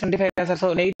 minus 25 sir. So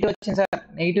negative వచ్చింది సార్,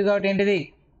 నెగిటివ్ కాబట్టి ఏంటిది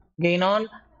గెయిన్ ఆన్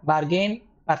బార్గెయిన్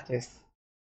పర్చేస్,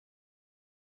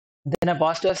 అంతేనా.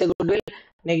 Positive వస్తే గుడ్ విల్,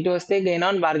 నెగిటివ్ వస్తే గెయిన్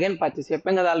ఆన్ బార్గెయిన్ పర్చేస్.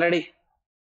 చెప్పాం కదా ఆల్రెడీ.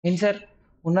 ఏంటి సార్,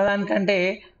 ఉన్నదానికంటే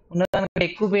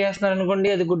ఎక్కువ పే చేస్తున్నారు అనుకోండి,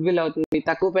 అది గుడ్ విల్ అవుతుంది.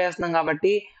 తక్కువ పే చేస్తున్నాం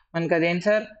కాబట్టి మనకి అదేంటి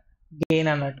సార్, గెయిన్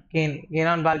అన్నట్టు, gain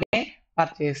on bargain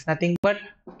purchase, nothing but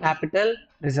capital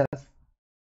reserve.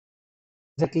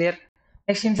 Is it clear.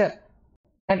 Next ఏంటి sir,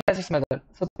 net assets method.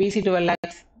 So PC 12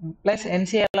 lakhs plus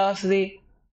NCA ఎలా వస్తుంది,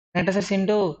 net assets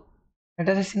into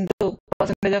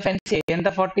percentage of NCA ఎంత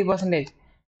 40%.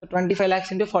 So 25 lakhs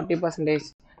into 40%,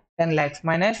 10 lakhs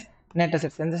minus net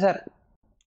assets ఎంత sir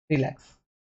 3 lakhs.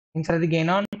 Sir అది gain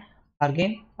on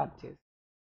bargain purchase.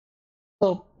 So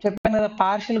చెప్పాను కదా,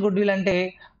 partial good will అంటే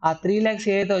ఆ 3 lakhs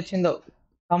ఏదైతే వచ్చిందో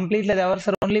కంప్లీట్ అది ఎవరు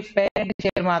సార్, ఓన్లీ పేరెంట్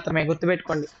షేర్ మాత్రమే,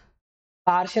 గుర్తుపెట్టుకోండి.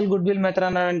 పార్షియల్ గుడ్ విల్ మెథడ్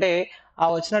అన్నారంటే ఆ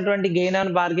వచ్చినటువంటి గెయిన్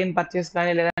ఆన్ బార్గెయిన్ పర్చేస్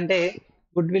కానీ లేదంటే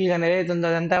గుడ్ విల్ కానీ ఏదైతే ఉందో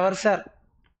అదంతా ఎవరు సార్,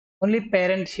 ఓన్లీ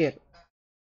పేరెంట్ షేర్.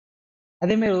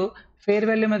 అదే మీరు ఫేర్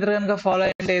వాల్యూ మెథడ్ కనుక ఫాలో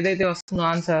అయితే ఏదైతే వస్తుందో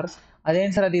ఆన్సర్,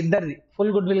 అదేంటి సార్, అది ఇద్దరిది,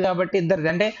 ఫుల్ గుడ్ విల్ కాబట్టి ఇద్దరిది,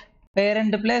 అంటే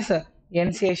పేరెంట్ ప్లస్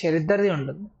ఎన్సీఏ షేర్ ఇద్దరిది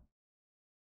ఉంటుంది.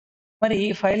 మరి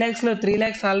 5 lakhs లో 3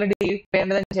 lakhs ఆల్రెడీ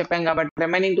పేరెంట్ అని చెప్పాం కాబట్టి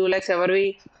రిమైనింగ్ 2 lakhs ఎవరివి,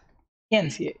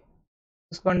 ఎన్సీఏ.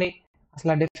 చూసుకోండి,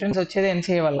 అసలు డిఫరెన్స్ వచ్చేది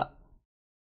ఎన్సీఏ వల్ల,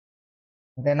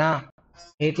 అంతేనా.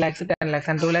 8 lakhs 10 lakhs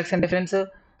and 2 lakhs and difference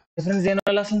దేని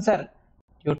వల్ల వస్తుంది సార్,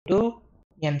 డ్యూ టు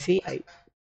ఎన్సీఐ.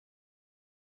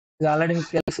 ఇది ఆల్రెడీ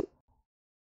మీకు తెలుసు.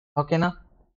 ఓకేనా,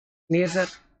 క్లియర్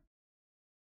సార్.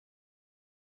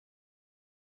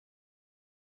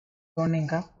 చూడండి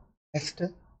ఇంకా నెక్స్ట్.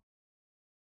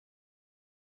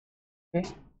 ఓకే,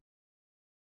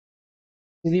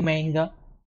 ఇది మెయిన్గా.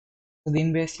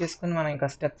 దీన్ని బేస్ చేసుకుని మనం ఇంకా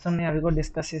స్టెప్స్ ఉన్నాయి, అవి కూడా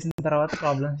డిస్కస్ చేసిన తర్వాత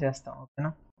ప్రాబ్లమ్స్ చేస్తాం.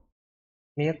 ఓకేనా,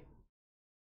 క్లియర్?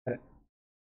 సరే,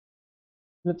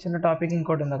 చిన్న టాపిక్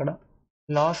ఇంకోటి ఉంది అక్కడ,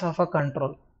 లాస్ ఆఫ్ అ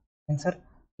కంట్రోల్. ఏం sir?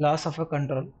 Loss of a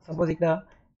control. Suppose ఇక్కడ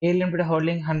a limited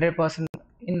holding 100%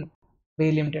 in be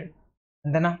limited,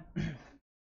 అంతేనా?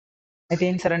 అయితే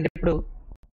ఏంటి సార్ అంటే ఇప్పుడు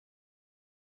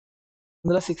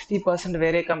ఇందులో 60%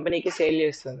 వేరే కంపెనీకి సేల్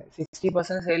చేస్తుంది.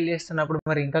 60% సేల్ చేస్తున్నప్పుడు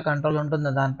మరి ఇంకా కంట్రోల్ ఉంటుందా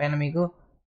దానిపైన? మీకు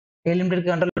ఏ లిమిటెడ్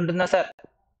కంట్రోల్ ఉంటుందా సార్?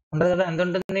 ఉండదు కదా. ఎంత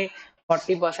ఉంటుంది?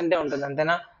 40% ఉంటుంది,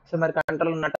 అంతేనా? సో మరి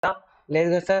కంట్రోల్ ఉన్నట్ట? లేదు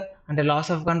కదా సార్. అంటే లాస్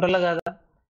ఆఫ్ కంట్రోల్ కదా.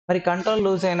 మరి కంట్రోల్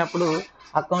లూజ్ అయినప్పుడు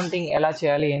అకౌంటింగ్ ఎలా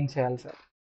చేయాలి, ఏం చేయాలి sir?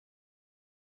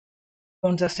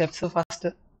 Sir steps. First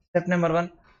step number 1,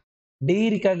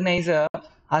 de-recognize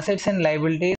assets and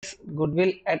liabilities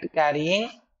goodwill at carrying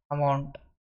amount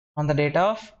on the date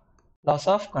of loss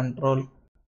of control.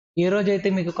 ఏ రోజైతే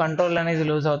మీకు కంట్రోల్ అనేది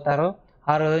లూజ్ అవుతారో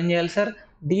ఆ రోజు ఏం చేయాలి సార్?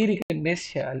 డీరికగ్నైజ్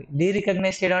చేయాలి.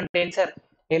 డీరికగ్నైజ్ చేయడం అంటే ఏంటి sir?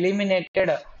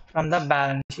 Eliminated from the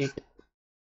balance sheet.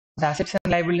 Assets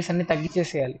and liabilities అన్ని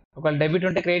తగ్గించేసేయాలి. ఒకవేళ డెబిట్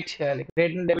ఉంటే క్రెడిట్ చేయాలి,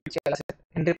 క్రెడిట్ ఉంటే డెబిట్ చేయాలి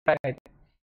ఎంట్రీ ప్రకారం అయితే.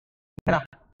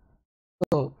 So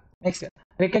next,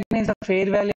 recognise the fair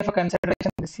value of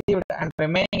consideration received and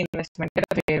remaining investment at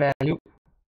the fair value.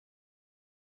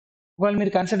 ఒకవేళ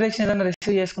మీరు కన్సిడరేషన్ ఏదైనా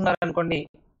రిసీవ్ చేసుకున్నారనుకోండి,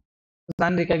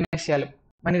 దాన్ని రికగ్నైజ్ చేయాలి.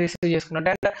 మనీ రిసీవ్ చేసుకున్నట్టు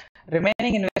అండ్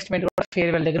రిమైనింగ్ ఇన్వెస్ట్మెంట్ కూడా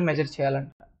ఫెయిర్ వాల్యూ దగ్గర మెజర్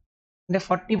చేయాలంట. అంటే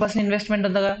 40% ఇన్వెస్ట్మెంట్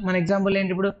ఉంది కదా. మన ఎగ్జాంపుల్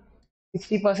ఏంటి, ఇప్పుడు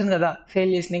 60% కదా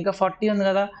సేల్ చేసింది, ఇంకా 40 ఉంది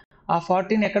కదా. ఆ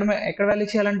 40ని ఎక్కడ వాల్యూ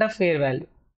చేయాలంట? Fair value.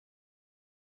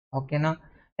 ఓకేనా.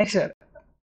 Next,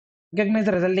 recognise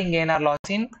resulting gain or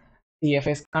loss in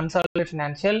CFS, consolidated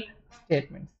financial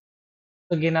statements.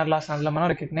 So gain or loss అందులో మనం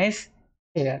రికగ్నైజ్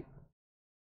చేయాలి.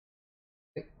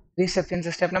 Three steps.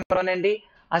 స్టెప్ నెంబర్ 1 ఏంటి?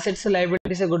 అసెట్స్,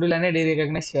 లైబిలిటీస్, గుడ్ విల్ అనేది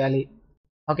రికగ్నైజ్ చేయాలి.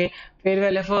 Okay, fair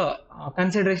value of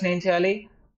consideration ఏం చేయాలి?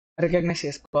 Recognise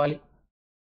చేసుకోవాలి.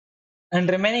 And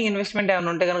remaining investment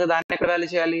ఏమైనా ఉంటే కనుక దాన్ని ఎక్కడ వాల్యూ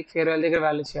చేయాలి? ఫెయిర్ వాల్యూ దగ్గర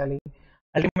వాల్యూ చేయాలి.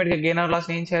 అల్టిమేట్గా గెయిన్ ఆర్ లాస్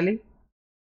ఏం చేయాలి?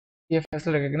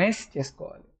 సిఎఫ్ఎస్లో రికగ్నైజ్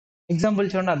చేసుకోవాలి. ఎగ్జాంపుల్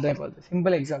చూడండి, అర్థమైపోతుంది.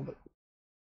 Simple example.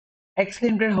 X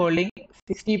limited holding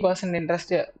 60%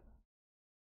 interest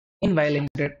in why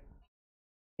limited.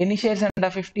 ఎన్ని షేర్స్ అంట?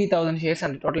 50,000 షేర్స్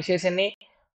అంట. టోటల్ షేర్స్ ఎన్ని?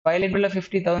 వై లిమిటెడ్లో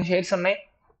 50,000 షేర్స్ ఉన్నాయి.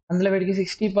 అందులో వీటికి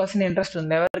 60% ఇంట్రెస్ట్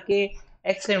ఉంది. ఎవరికి?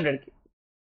 ఎక్స్ లిమిటెడ్కి.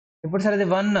 ఇప్పుడు సార్ అది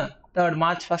 1/3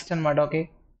 March 1 అనమాట. Okay,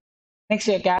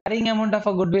 next, carrying amount of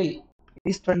a good will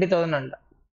is 20,000 అంట.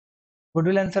 Good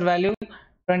will answer value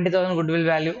 20,000 good will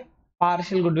value.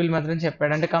 Partial good will మాత్రం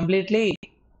చెప్పాడు, అంటే కంప్లీట్లీ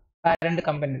పేరెంట్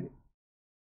కంపెనీది.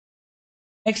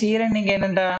 నెక్స్ట్, ఇయర్ ఎండింగ్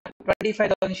ఏంటంట?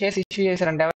 25,000 షేర్స్ ఇష్యూ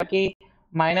చేశారంట. ఎవరికి?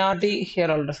 Minority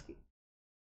share హోల్డర్స్కి.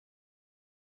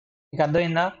 మీకు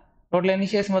అర్థమైందా? టోటల్ ఎన్ని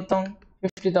షేర్స్? మొత్తం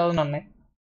 50,000 ఉన్నాయి.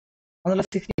 అందులో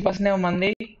 60% ఏమో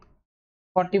మంది,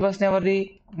 40% ఎవరిది?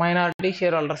 Minority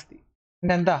share హోల్డర్స్ది.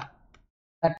 అంటే ఎంత?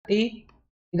 30.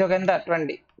 ఇది ఒక ఎంత?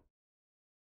 20.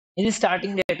 ఇది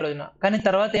స్టార్టింగ్ డేట్ రోజున. కానీ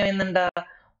తర్వాత ఏమైందంట?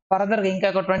 ఫర్దర్గా ఇంకా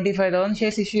ఒక 25,000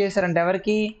 షేర్స్ ఇష్యూ చేశారంట.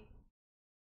 ఎవరికి?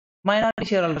 Minority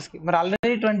share హోల్డర్స్కి. మరి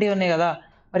ఆల్రెడీ 20 ఉన్నాయి కదా,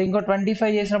 మరి ఇంకో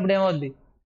 25 చేసినప్పుడు ఏమవుద్ది?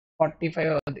 45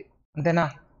 అవుద్ది, అంతేనా?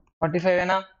 45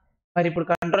 ఏనా? మరి ఇప్పుడు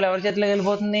కంట్రోల్ ఎవరి చేతిలోకి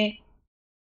వెళ్ళిపోతుంది?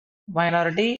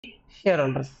 Minority share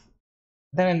holders.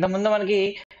 ఇంతకుముందు మనకి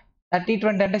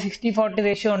 30-20 అంటే 60-40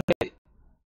 రేషియో ఉండేది.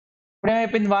 ఇప్పుడు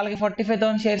ఏమైపోయింది? వాళ్ళకి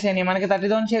 45,000 షేర్స్ అయినాయి, మనకి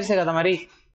 30,000 షేర్సే కదా. మరి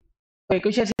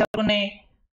ఎక్కువ షేర్స్ ఎవరున్నాయి?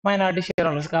 Minority share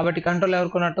holders. కాబట్టి కంట్రోల్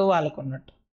ఎవరుకున్నట్టు?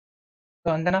 వాళ్ళకున్నట్టు. సో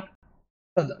అంతేనా?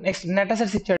 చూద్దాం. నెక్స్ట్, నెట్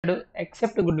అసెట్స్ ఇచ్చాడు.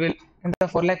 ఎక్సెప్ట్ గుడ్ విల్ ఎంత?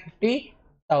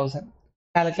 4,50,000.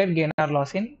 Calculate gain or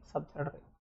loss in subsidiary.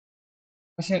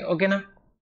 Question ఓకేనా?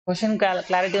 క్వశ్చన్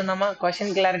క్లారిటీ ఉందమ్మా?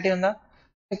 క్వశ్చన్ క్లారిటీ ఉందా?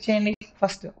 చెక్ చేయండి.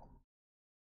 First,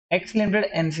 X limited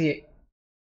NCA.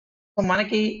 So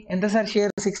మనకి ఎంత సార్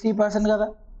షేర్? 60% కదా,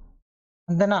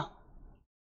 అంతేనా?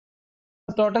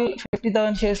 టోటల్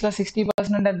 50,000 షేర్స్లో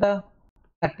 60% అంటే ఎంత?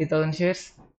 30,000 షేర్స్.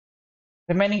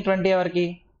 రిమైనింగ్ 20 ఎవరికి?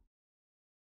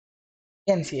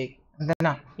 ఎన్సిఏకి,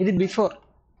 అంతేనా? ఇది బిఫోర్,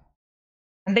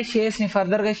 అంటే షేర్స్ని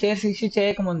ఫర్దర్గా షేర్స్ ఇష్యూ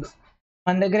చేయకముందు.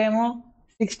 మన దగ్గర ఏమో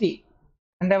 60,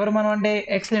 అంటే ఎవరు మనం? అంటే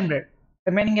ఎక్స్ లిమిటెడ్.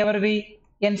 రిమైనింగ్ ఎవరివి?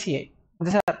 ఎన్సిఐ.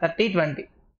 అంతే సార్, 30-20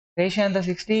 రేషియో ఎంత?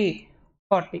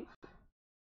 60-40.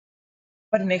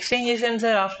 మరి నెక్స్ట్ ఏం చేశాను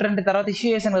సార్? ఆఫ్టర్ అంటే తర్వాత ఇష్యూ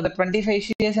చేశాను కదా, 25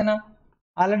 ఇష్యూ చేశాను.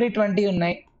 ఆల్రెడీ 20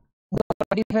 ఉన్నాయి,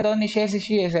 25,000 షేర్స్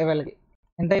ఇష్యూ చేసాయి వాళ్ళకి.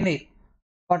 ఎంతైంది?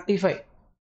 45.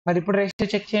 మరి ఇప్పుడు రేషియో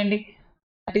చెక్ చేయండి.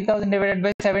 30,000 డివైడెడ్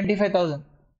బై 75,000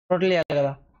 టోటల్ ఇవ్వాలి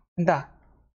కదా, ఎంత?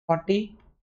 40.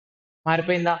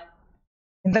 మారిపోయిందా?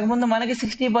 ఇంతకుముందు మనకి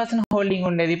 60% హోల్డింగ్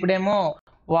ఉండేది, ఇప్పుడేమో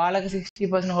వాళ్ళకి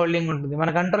 60% హోల్డింగ్ ఉంటుంది. మన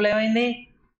కంట్రోల్ ఏమైంది?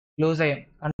 లూజ్ అయ్యాం.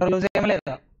 కంట్రోల్ లూజ్ అయ్యాం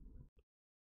లేదా?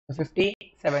 50,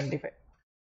 75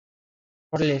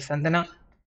 టోటల్ చేస్తే అంతేనా?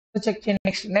 సో చెక్ చేయండి.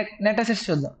 నెక్స్ట్ నెట్ అసెట్స్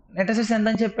చూద్దాం. నెట్ అసెట్స్ ఎంత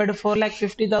అని చెప్పాడు?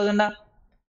 4,50,000.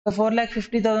 సో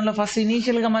 4,50,000 లో ఫస్ట్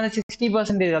ఇనీషియల్ గా మన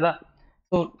 60% కదా.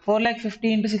 సో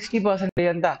 4,50,000 ఇంటూ 60%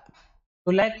 ఎంత?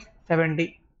 2,70,000.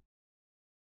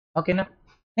 ఓకేనా?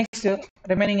 నెక్స్ట్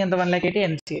రిమైనింగ్ ఎంత? 1,80,000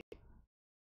 ఎన్సీఏ.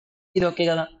 ఇది ఓకే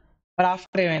కదా. మరి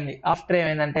ఆఫ్టర్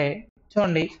ఏమైందంటే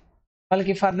చూడండి,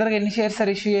 వాళ్ళకి ఫర్దర్గా ఎన్ని షేర్స్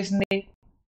సార్ ఇష్యూ చేసింది?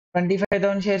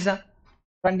 25,000 షేర్స్.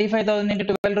 25,000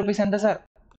 ఇంటూ 12 రూపీస్ ఎంత సార్?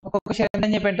 ఒక్కొక్క షేర్ ఎంత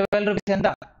అని చెప్పాను? 12 రూపీస్ ఎంత?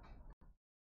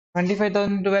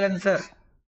 25,000 12 ఎంత సార్?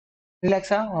 3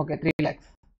 lakhs. ఓకే, 3 lakhs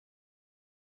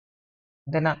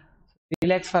అంతేనా? 3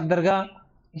 lakhs ఫర్దర్గా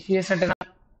ఇష్యూ చేసినట్టేనా?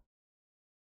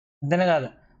 అంతేనా కాదు?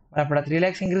 మరి అప్పుడు 3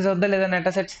 lakhs ఇంక్రీజ్ అవుద్దా లేదా? నెట్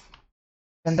అసెట్స్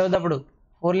ఎంత అవుద్ది అప్పుడు?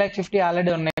 4,50,000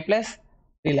 ఆల్రెడీ ఉన్నాయి plus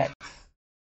 3 lakhs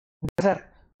sir.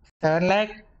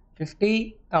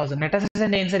 7,50,000 net assets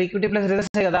అంటే ఏంటి సార్? ఈక్విటీ ప్లస్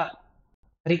రిజర్వ్స్ కదా.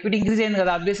 ఈక్విటీ ఇంక్రీజ్ అయింది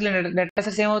కదా, ఆబ్వియస్లీ నెట్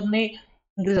అసెట్స్ ఏమవుతుంది?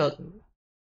 ఇంక్రీజ్ అవుతుంది.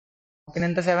 ఓకే,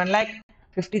 ఎంత?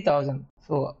 7,50,000.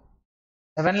 సో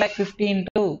 7,50,000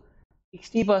 ఇంటూ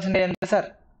 60% ఎంత సార్?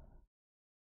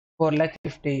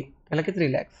 4,50,000 వీళ్ళకి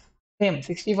 3 lakhs. సేమ్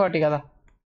 60-40 కదా.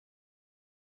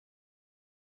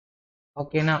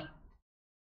 ఓకేనా?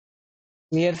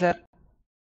 Clear sir?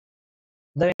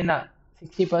 అర్థమైందా?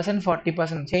 60%,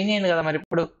 40% చేంజ్ అయింది కదా. మరి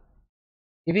ఇప్పుడు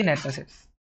ఇవి నెట్ అసెట్స్.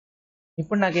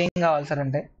 ఇప్పుడు నాకు ఏం కావాలి సార్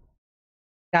అంటే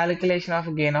calculation of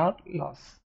gain or loss.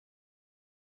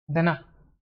 అంతేనా?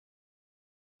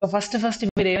 సో ఫస్ట్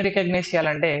మీరు ఏం రికగ్నైజ్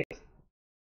చేయాలంటే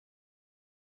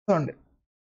చూడండి,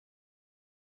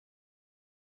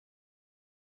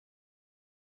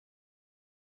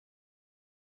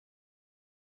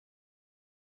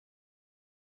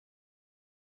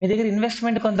 మీ దగ్గర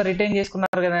ఇన్వెస్ట్మెంట్ కొంత రిటైన్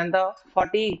చేసుకున్నారు కదా, ఎంత?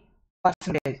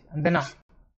 40%. అంతేనా?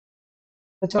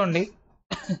 సో చూడండి,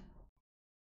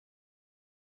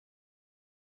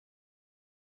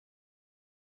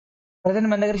 ప్రజెంట్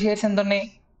మన దగ్గర షేర్స్ ఎంత ఉన్నాయి?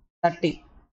 30.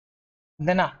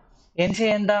 అంతేనా? ఎన్సీ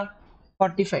ఎంత?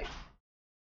 45.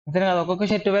 అంతేనా కదా? ఒక్కొక్క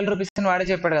షేర్ 12 రూపీస్ అని వాడే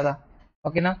చెప్పాడు కదా.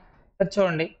 ఓకేనా?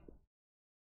 చూడండి,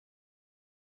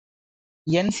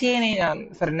 ఎన్సీఏని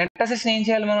సరే నెట్ అసెట్స్ ఏం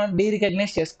చేయాలి? మనం డీ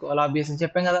రికగ్నైజ్ చేసుకోవాలి. ఆబ్వియస్లీ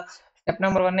చెప్పాం కదా. స్టెప్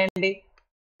నెంబర్ 1 ఏంటి?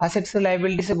 అసెట్స్,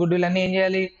 లయబిలిటీస్, గుడ్ విల్ అన్ని ఏం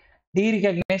చేయాలి? డీ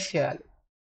రికగ్నైజ్ చేయాలి,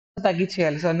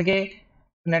 తగ్గించేయాలి. సో అందుకే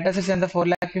నెట్ అసెట్స్ ఎంత?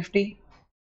 4,50,000.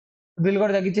 గుడ్ విల్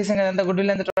కూడా తగ్గించేసాం కదా. ఎంత? గుడ్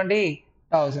విల్ ఎంత?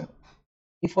 20,000.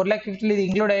 ఈ 4,50,000 ఇది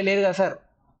ఇంక్లూడ్ అయ్యలేదు కదా సార్,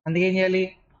 అందుకే ఏం చేయాలి?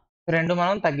 రెండు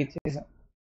మనం తగ్గించేసాం.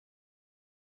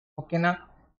 ఓకేనా?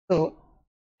 So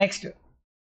next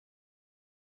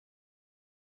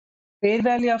fair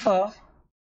value of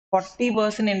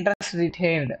 40% interest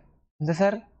retained ఎంత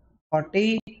సార్?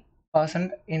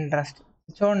 40% ఇంట్రెస్ట్.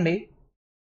 చూడండి,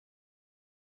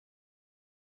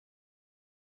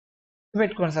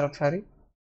 పెట్టుకోండి సార్ ఒకసారి.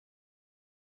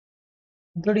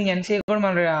 ఇంక్లూడింగ్ ఎన్సీఏ కూడా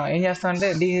మనం ఏం చేస్తాం అంటే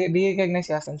డీ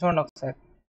రికగ్నైజ్ చేస్తాం. చూడండి ఒకసారి.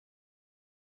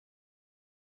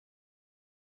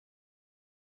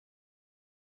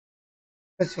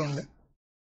 చూడండి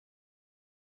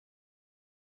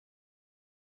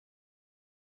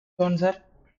సార్,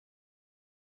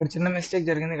 ఇక్కడ చిన్న మిస్టేక్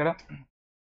జరిగింది. ఇక్కడ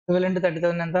 12 into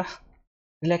 30,000 ఎంత?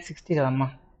 3,60,000 కదమ్మా.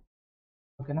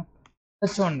 ఓకేనా?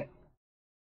 చూడండి,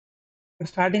 ఇక్కడ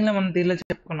స్టార్టింగ్ లో మనం దీనిలో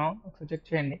చెప్పుకున్నాం. ఒకసారి చెక్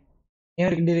చేయండి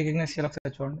ఏం డీ రికగ్నైజ్ చేయాలి.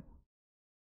 ఒకసారి చూడండి.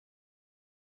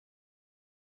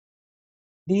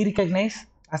 D recognise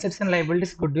assets and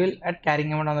liabilities goodwill at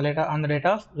carrying amount on the date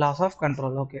of loss of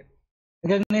control. Okay,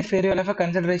 recognize fair value of a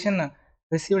consideration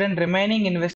received and remaining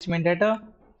investment at a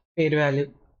fair value.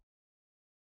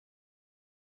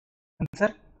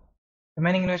 Sir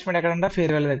remaining investment ఎక్కడ ఉందా?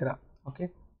 Fair value దగ్గర. Okay,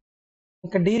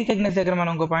 ఇక్కడ D recognise దగ్గర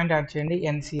మనం ఇంకో point add చేయండి,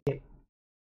 NCA.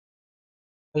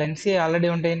 NCA already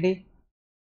ఉంటే ఏంటి?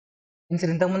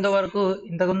 ఇంతకుముందు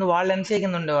వాళ్ళు ఎన్సీఏ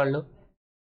కింద ఉండేవాళ్ళు,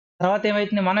 తర్వాత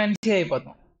ఏమైతుంది? మనం ఎన్సీఏ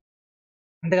అయిపోతాం,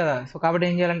 అంతే కదా. సో కాబట్టి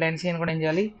ఏం చేయాలంటే ఎన్సీఏని కూడా ఏం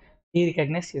చేయాలి? డీ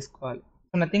రికగ్నైజ్ చేసుకోవాలి.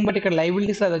 సో నథింగ్ బట్ ఇక్కడ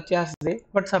లైబిలిటీస్ అది వచ్చేస్తుంది,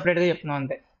 బట్ సపరేట్గా చెప్తున్నాం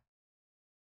అంతే.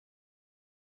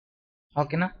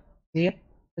 ఓకేనా? క్లియర్?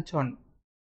 చూడండి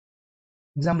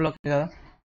ఎగ్జాంపుల్. ఓకే కదా?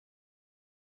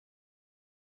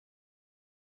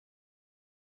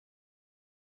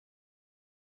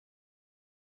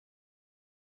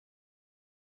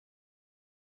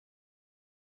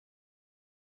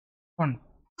 చూడండి,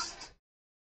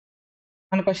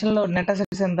 మన క్వశ్చన్లో నెట్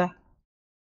అసెట్స్ ఎంత?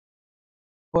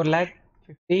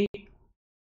 4,50,000.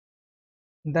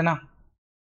 అంతేనా?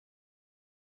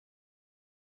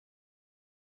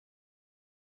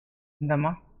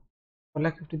 ఎంతమ్మా?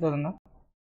 4,50,000.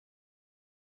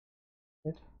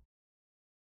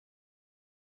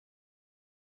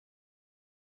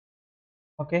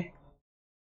 Okay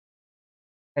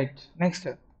right. Next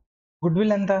good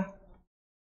will ఎంత?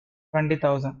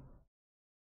 20,000.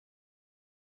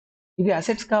 ఇవి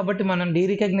అసెట్స్ కాబట్టి మనం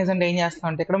డీరికగ్నైజ్ అంటే ఏం చేస్తాం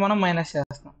అంటే ఇక్కడ మనం మైనస్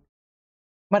చేస్తాం.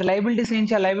 మరి లైబిలిటీస్ ఏం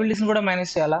చేయాలి? లైబిలిటీస్ని కూడా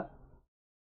మైనస్ చేయాలా?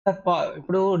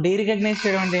 ఇప్పుడు డీరికగ్నైజ్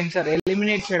చేయడం అంటే ఏంటి సార్?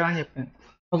 ఎలిమినేట్ చేయడం అని చెప్పాను.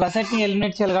 ఒక అసెట్ని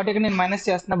ఎలిమినేట్ చేయాలి కాబట్టి ఇక్కడ నేను మైనస్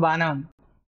చేస్తున్నా, బాగానే ఉంది.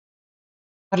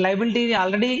 మరి లైబిలిటీ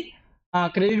ఆల్రెడీ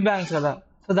క్రెడిట్ బ్యాలెన్స్ కదా,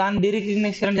 సో దాన్ని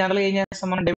డీరికగ్నైజ్ చేయడం జనరల్గా ఏం చేస్తాం,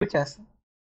 మనం డెబిట్ చేస్తాం.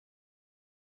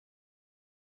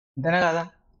 అంతేనా కదా?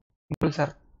 Simple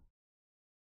sir.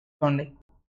 చూడండి,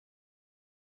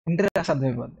 ఇంట్రెస్ట్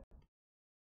అర్థమైపోద్ది.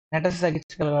 నెట్ అసెట్స్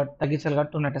తగ్గించాలి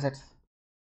కాబట్టి 2 నెట్ అసెట్స్.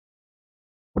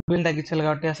 గుడ్ విల్ తగ్గించాలి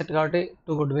కాబట్టి అసెట్ కాబట్టి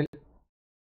 2 గుడ్ విల్.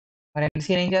 మరి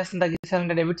ఎన్సీఏ ఏం చేస్తుంది?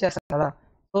 తగ్గించాలంటే డెబిట్ చేస్తాం కదా,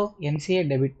 సో ఎన్సీఏ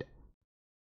డెబిట్.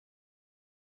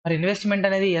 మరి ఇన్వెస్ట్మెంట్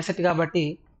అనేది అసెట్ కాబట్టి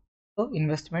so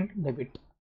investment debit.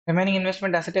 Remaining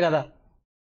investment అసెటే కదా,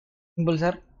 సింపుల్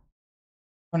సార్.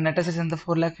 నెట్ అసెట్స్ ఎంత?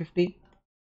 4,50,000.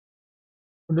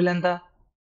 గుడ్ విల్ ఎంత?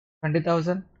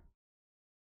 20,000.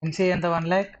 ఎన్సీఏ ఎంత?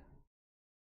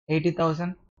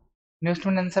 1,80,000.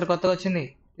 ఇన్వెస్ట్మెంట్ ఎంత సార్ కొత్తగా వచ్చింది?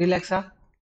 3 lakhs.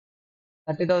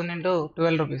 30,000 into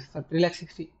 12 rupees,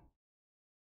 3,60,000.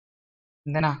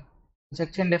 అంతేనా?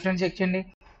 చెక్ చేయండి, డిఫరెన్స్ చెక్ చేయండి.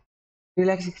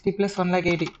 3,60,000 ప్లస్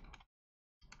 1,80,000,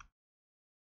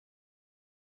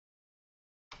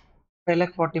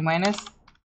 5,40,000 మైనస్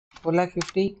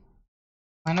 4,50,000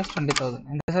 మైనస్ 20,000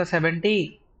 ఎంత sir?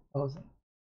 70,000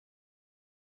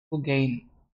 to gain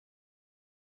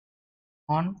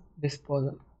on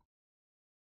disposal.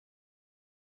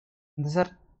 ఎంత సార్?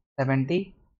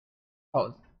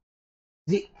 70,000.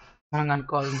 ఇది మనం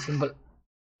కనుక్కోవాల్సిన సింపుల్.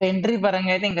 ఎంట్రీ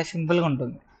పరంగా అయితే ఇంకా సింపుల్గా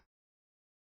ఉంటుంది,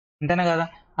 అంతేనా కదా?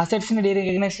 అసెట్స్ని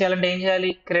డీరికగ్నైజ్ చేయాలంటే ఏం చేయాలి?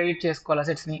 క్రెడిట్ చేసుకోవాలి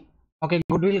అసెట్స్ని. ఓకే,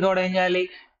 గుడ్ విల్ కూడా ఏం చేయాలి?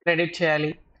 క్రెడిట్ చేయాలి.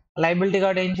 లైబిలిటీ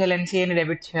కూడా ఏం చేయాలి? ఎన్సీఏని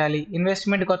డెబిట్ చేయాలి.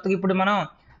 ఇన్వెస్ట్మెంట్ కొత్తగా ఇప్పుడు మనం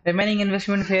రిమైనింగ్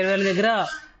ఇన్వెస్ట్మెంట్ ఫేర్ వాల్యూ దగ్గర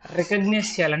రికగ్నైజ్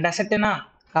చేయాలి, అంటే అసెట్టేనా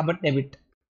కాబట్టి డెబిట్.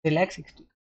 3,60,000,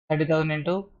 30,000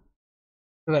 into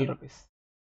 12 rupees.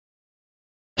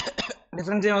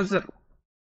 డిఫరెన్స్ ఏమవుతుంది సార్?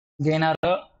 Gain or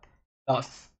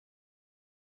loss.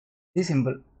 ఇది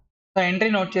సింపుల్. సో ఎంట్రీ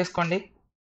నోట్ చేసుకోండి,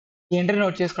 ఈ ఎంట్రీ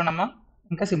నోట్ చేసుకోండి అమ్మా,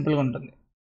 ఇంకా సింపుల్గా ఉంటుంది.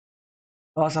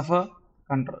 Loss of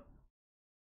control.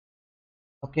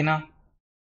 ఓకేనా?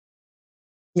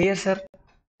 Clear sir?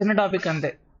 చిన్న టాపిక్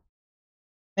అంతే.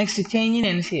 Next change in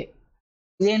NCA.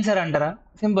 ఇదేం సార్ అంటారా?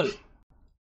 Simple.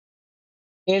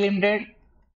 A limited,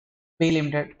 be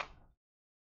limited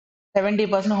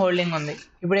 70% holding ఉంది.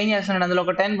 ఇప్పుడు ఏం చేస్తున్నాడు? అందులో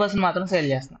ఒక 10% మాత్రం సేల్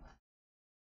చేస్తున్నాం.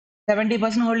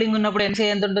 70% హోల్డింగ్ ఉన్నప్పుడు ఎన్సీఏ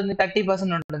ఎంత ఉంటుంది?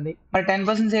 30% ఉంటుంది. మరి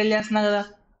 10% సేల్ చేస్తున్నా కదా,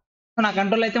 సో నా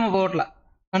కంట్రోల్ అయితే పోవట్లా,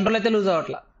 కంట్రోల్ అయితే లూజ్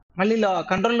అవ్వట్లా. మళ్ళీ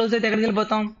కంట్రోల్ లూజ్ అయితే ఎక్కడికి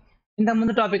వెళ్ళిపోతాం?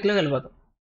 ఇంతకుముందు టాపిక్లోకి వెళ్ళిపోతాం.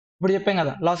 ఇప్పుడు చెప్పాం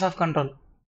కదా, లాస్ ఆఫ్ కంట్రోల్.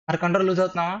 మరి కంట్రోల్ లూజ్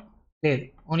అవుతున్నావా? లేదు.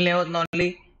 ఓన్లీ ఏమవుతుంది? ఓన్లీ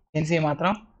ఎన్సీఏ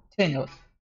మాత్రం చేంజ్ అవుతుంది.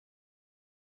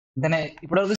 అంతేనే.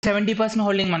 ఇప్పటివరకు 70%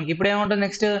 హోల్డింగ్ మనకి, ఇప్పుడు ఏమవుతుంది?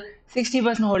 Next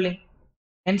 60% holding.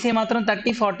 ఎన్సీఏ మాత్రం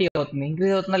 30-40 అవుతుంది.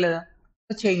 ఇంక్రీజ్ అవుతుందా లేదా?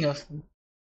 చేంజ్ వస్తుంది.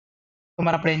 సో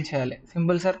మరి అప్పుడు ఏం చేయాలి?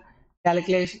 Simple sir.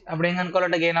 క్యాలిక్యులేషన్ అప్పుడు ఏం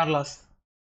కనుక్కోవాలంటే gain or loss.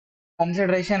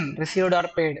 Consideration received are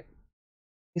paid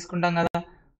తీసుకుంటాం కదా.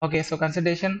 Okay, so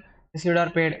consideration received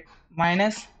are paid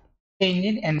minus change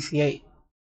in NCI.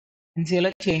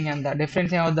 ఎన్సీఐలో change ఎంత?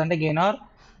 డిఫరెన్స్ ఏమవుతుంది అంటే గెయిన్ ఆర్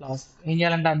లాస్. ఏం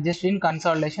చేయాలంటే అడ్జస్ట్ ఇన్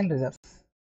కన్సాలిడేషన్ రిజర్వ్స్.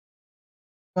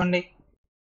 చూడండి,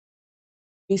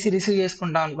 పీసీ రిసీవ్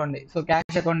చేసుకుంటాం అనుకోండి, సో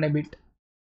క్యాష్ అకౌంట్ డెబిట్.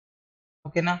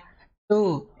 ఓకేనా? సో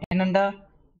ఏంటంట?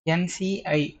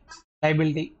 NCI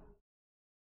liability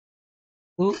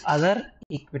to other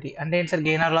equity. అంటే ఏంటి సార్?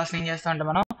 గెయిన్ ఆర్ లాస్ ఏం చేస్తాం అంటే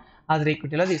మనం అదర్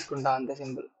ఈక్విటీలో తీసుకుంటాం, అంతే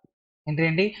సింపుల్.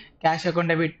 ఏంటి? Cash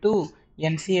account debit to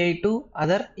NCI to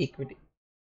other equity.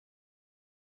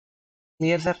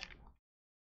 Clear sir?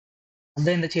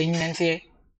 అర్థమైందా చేంజ్ ఇన్ ఎన్సీఐ?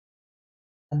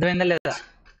 అర్థమైందా లేదా?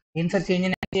 ఏం సార్ చేంజ్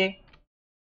ఇన్ ఎన్సీఐ?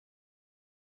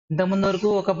 ఇంతకుముందు వరకు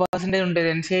ఒక పర్సెంటేజ్ ఉంటుంది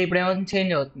ఎన్సీఐ, ఇప్పుడు ఏమవుతుంది?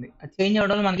 చేంజ్ అవుతుంది. అది చేంజ్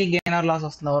అవడం వల్ల మనకి గెయిన్ ఆర్ లాస్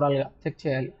వస్తుంది. ఓవరాల్గా చెక్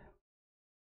చేయాలి.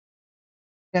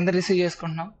 ఎంత రిసీవ్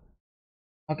చేసుకుంటున్నాం?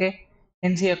 ఓకే,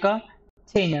 ఎన్సీ యొక్క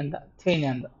చేంజ్ ఎంత?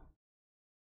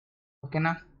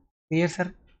 ఓకేనా? Clear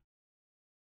sir?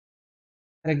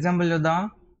 ఫర్ ఎగ్జాంపుల్ చూద్దామా?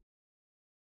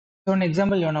 చూడండి,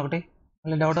 ఎగ్జాంపుల్ చూడండి ఒకటి,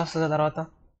 మళ్ళీ డౌట్ వస్తుంది తర్వాత.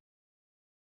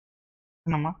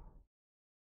 అమ్మా,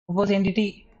 సపోజ్ ఎంటిటీ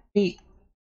పి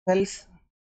సెల్స్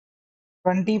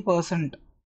 20%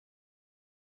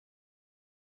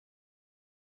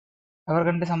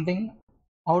 ఎవరికంటే సంథింగ్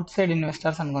అవుట్ సైడ్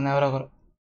ఇన్వెస్టర్స్ అనుకుంది, ఎవరొకరు.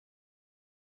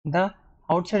 ఇంత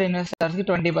అవుట్ సైడ్ ఇన్వెస్టర్స్కి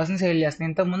 20% సేల్ చేస్తుంది.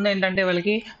 ఇంతకుముందు ఏంటంటే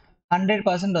వాళ్ళకి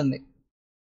 100% ఉంది.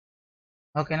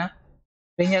 ఓకేనా?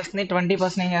 ఏం చేస్తుంది?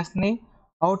 20% ఏం చేస్తుంది?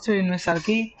 అవుట్ సైడ్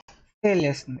ఇన్వెస్టర్కి సేల్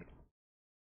చేస్తుంది.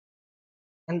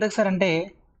 ఎంతకు సార్ అంటే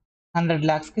 100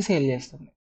 lakhsకి సేల్ చేస్తుంది.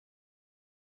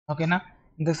 ఓకేనా,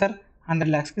 ఇంత సార్ 100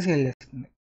 lakhsకి సేల్ చేస్తుంది.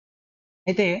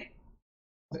 అయితే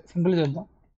సింపుల్ చూద్దాం.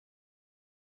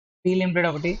 పి లిమిటెడ్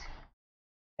ఒకటి,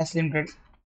 yes limited.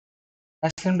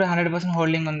 Yes limited 100%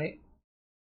 holding ఉంది.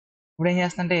 ఇప్పుడు ఏం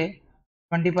చేస్తుందంటే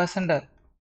 20%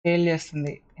 సేల్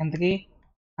చేస్తుంది. ఎంతకి?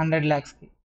 100 lakhsకి.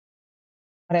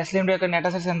 మరి ఎస్ లిమిటెడ్ యొక్క నెట్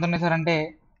అసెట్స్ ఎంత ఉన్నాయి సార్ అంటే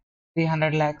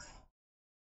 300 lakhs,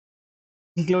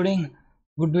 ఇంక్లూడింగ్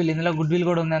గుడ్ విల్. ఇందులో గుడ్ విల్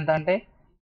కూడా ఉంది. ఎంత అంటే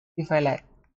 55 lakhs.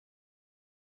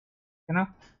 ఓకేనా,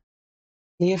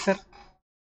 క్లియర్ సార్.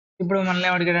 ఇప్పుడు మనల్ని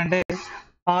ఏమడిగాడంటే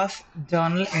pass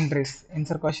journal entries.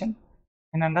 Answer question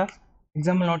ఏంటంట,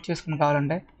 ఎగ్జాంపుల్ నోట్ చేసుకుని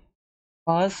కావాలంటే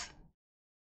పాస్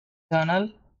జర్నల్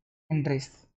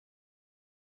ఎంట్రీస్.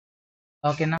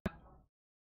 ఓకేనా,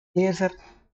 clear sir.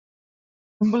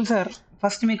 Simple sir.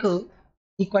 First మీకు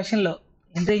ఈ క్వశ్చన్లో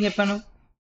ఎంత ఏం చెప్పాను,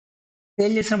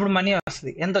 సేల్ చేసినప్పుడు మనీ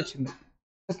వస్తుంది. ఎంత వచ్చింది?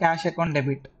 Cash account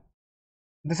debit.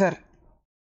 ఎంత సార్?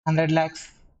 100 lakhs.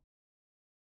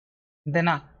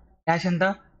 అంతేనా? క్యాష్ ఎంత?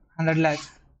 100 lakhs.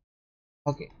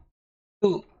 ఓకే.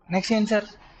 2 నెక్స్ట్ ఏంటి సార్,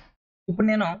 ఇప్పుడు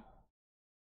నేను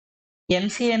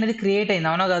ఎన్సీఏ అనేది క్రియేట్ అయింది,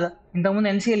 అవునా కదా? ఇంతకుముందు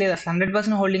ఎన్సీఏ లేదు అసలు,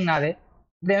 100% హోల్డింగ్ నాదే.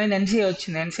 ఇప్పుడు ఏమైంది? ఎన్సీఏ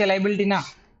వచ్చింది. ఎన్సీఏ లైబిలిటీనా?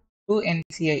 To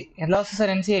NCI. ఎలా వస్తుంది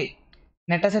sir NCI?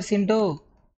 Net assets into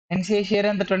NCI share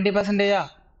ఎంత? 20%.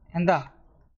 ఎంత?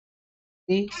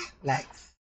 3 lakhs.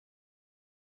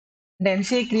 అంటే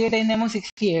ఎన్సీఐ క్రియేట్ అయిందేమో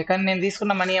 60, కానీ నేను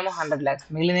తీసుకున్న మనీ ఏమో 100 lakhs.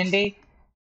 మిగిలింది ఏంటి?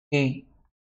 Gain.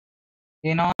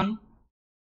 Gain on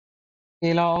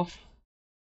sale of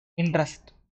interest.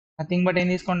 Nothing but ఏం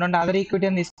తీసుకుంటాం? అదర్ ఈక్విటీ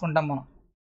అని తీసుకుంటాం మనం.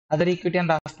 అదర్ ఈక్విటీ అని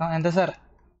రాస్తాం. ఎంత సార్?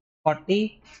 40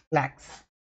 lakhs.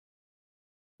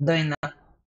 అర్థమైందా?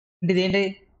 అంటే ఇదేంటి?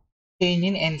 చేంజ్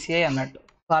ఇన్ ఎన్సీఐ అన్నట్టు.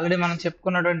 ఆల్రెడీ మనం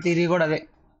చెప్పుకున్నటువంటి థియరీ కూడా అదే,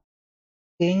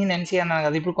 చేంజ్ ఇన్ ఎన్సీఐ అన్నారు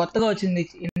కదా. ఇప్పుడు కొత్తగా వచ్చింది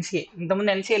ఎన్సీఐ,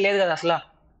 ఇంతకుముందు ఎన్సీఐ లేదు కదా అసలు.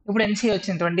 ఇప్పుడు ఎన్సీఐ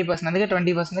వచ్చింది 20%, అందుకే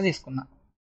 20% తీసుకున్నా.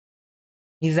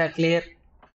 Is that clear?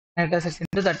 Net assets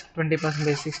into that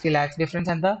 20%, 60 lakhs.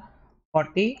 Difference ఎంత?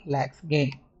 40 lakhs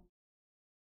గెయిన్.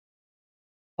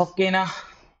 ఓకేనా,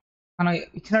 మనం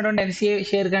ఇచ్చినటువంటి ఎన్సీఏ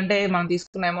షేర్ కంటే మనం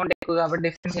తీసుకున్న అమౌంట్ ఎక్కువ కాబట్టి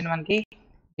డిఫరెన్స్ ఏంటి మనకి?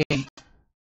 గెయిన్.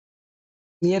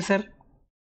 Clear sir?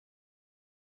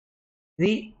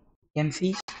 ఇది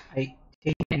ఎన్సీఐ,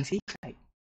 చేంజ్ ఎన్సీఐ.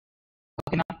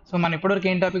 ఓకేనా, సో మనం ఇప్పటివరకు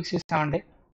ఏం టాపిక్స్ చూస్తామంటే,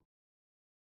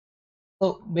 సో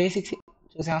బేసిక్స్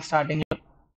చూసాం స్టార్టింగ్లో.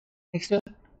 Next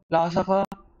loss of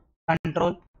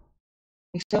control.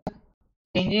 Next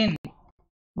change in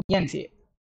NCA.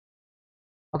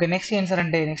 Okay, next ఏం సార్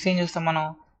అంటే, నెక్స్ట్ ఏం చూస్తాం మనం?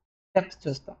 స్టెప్స్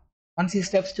చూస్తాం. వన్స్ ఈ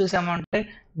స్టెప్స్ చూసామంటే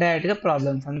డైరెక్ట్గా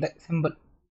ప్రాబ్లమ్స్, అంతే, సింపుల్.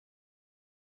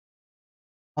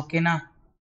 ఓకేనా,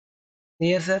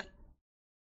 క్లియర్ సార్?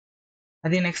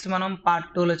 అది నెక్స్ట్ మనం పార్ట్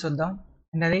 2లో చూద్దాం.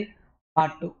 ఏంటది?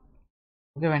 పార్ట్ 2.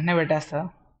 ఓకే, వెంటనే పెట్టేస్తా.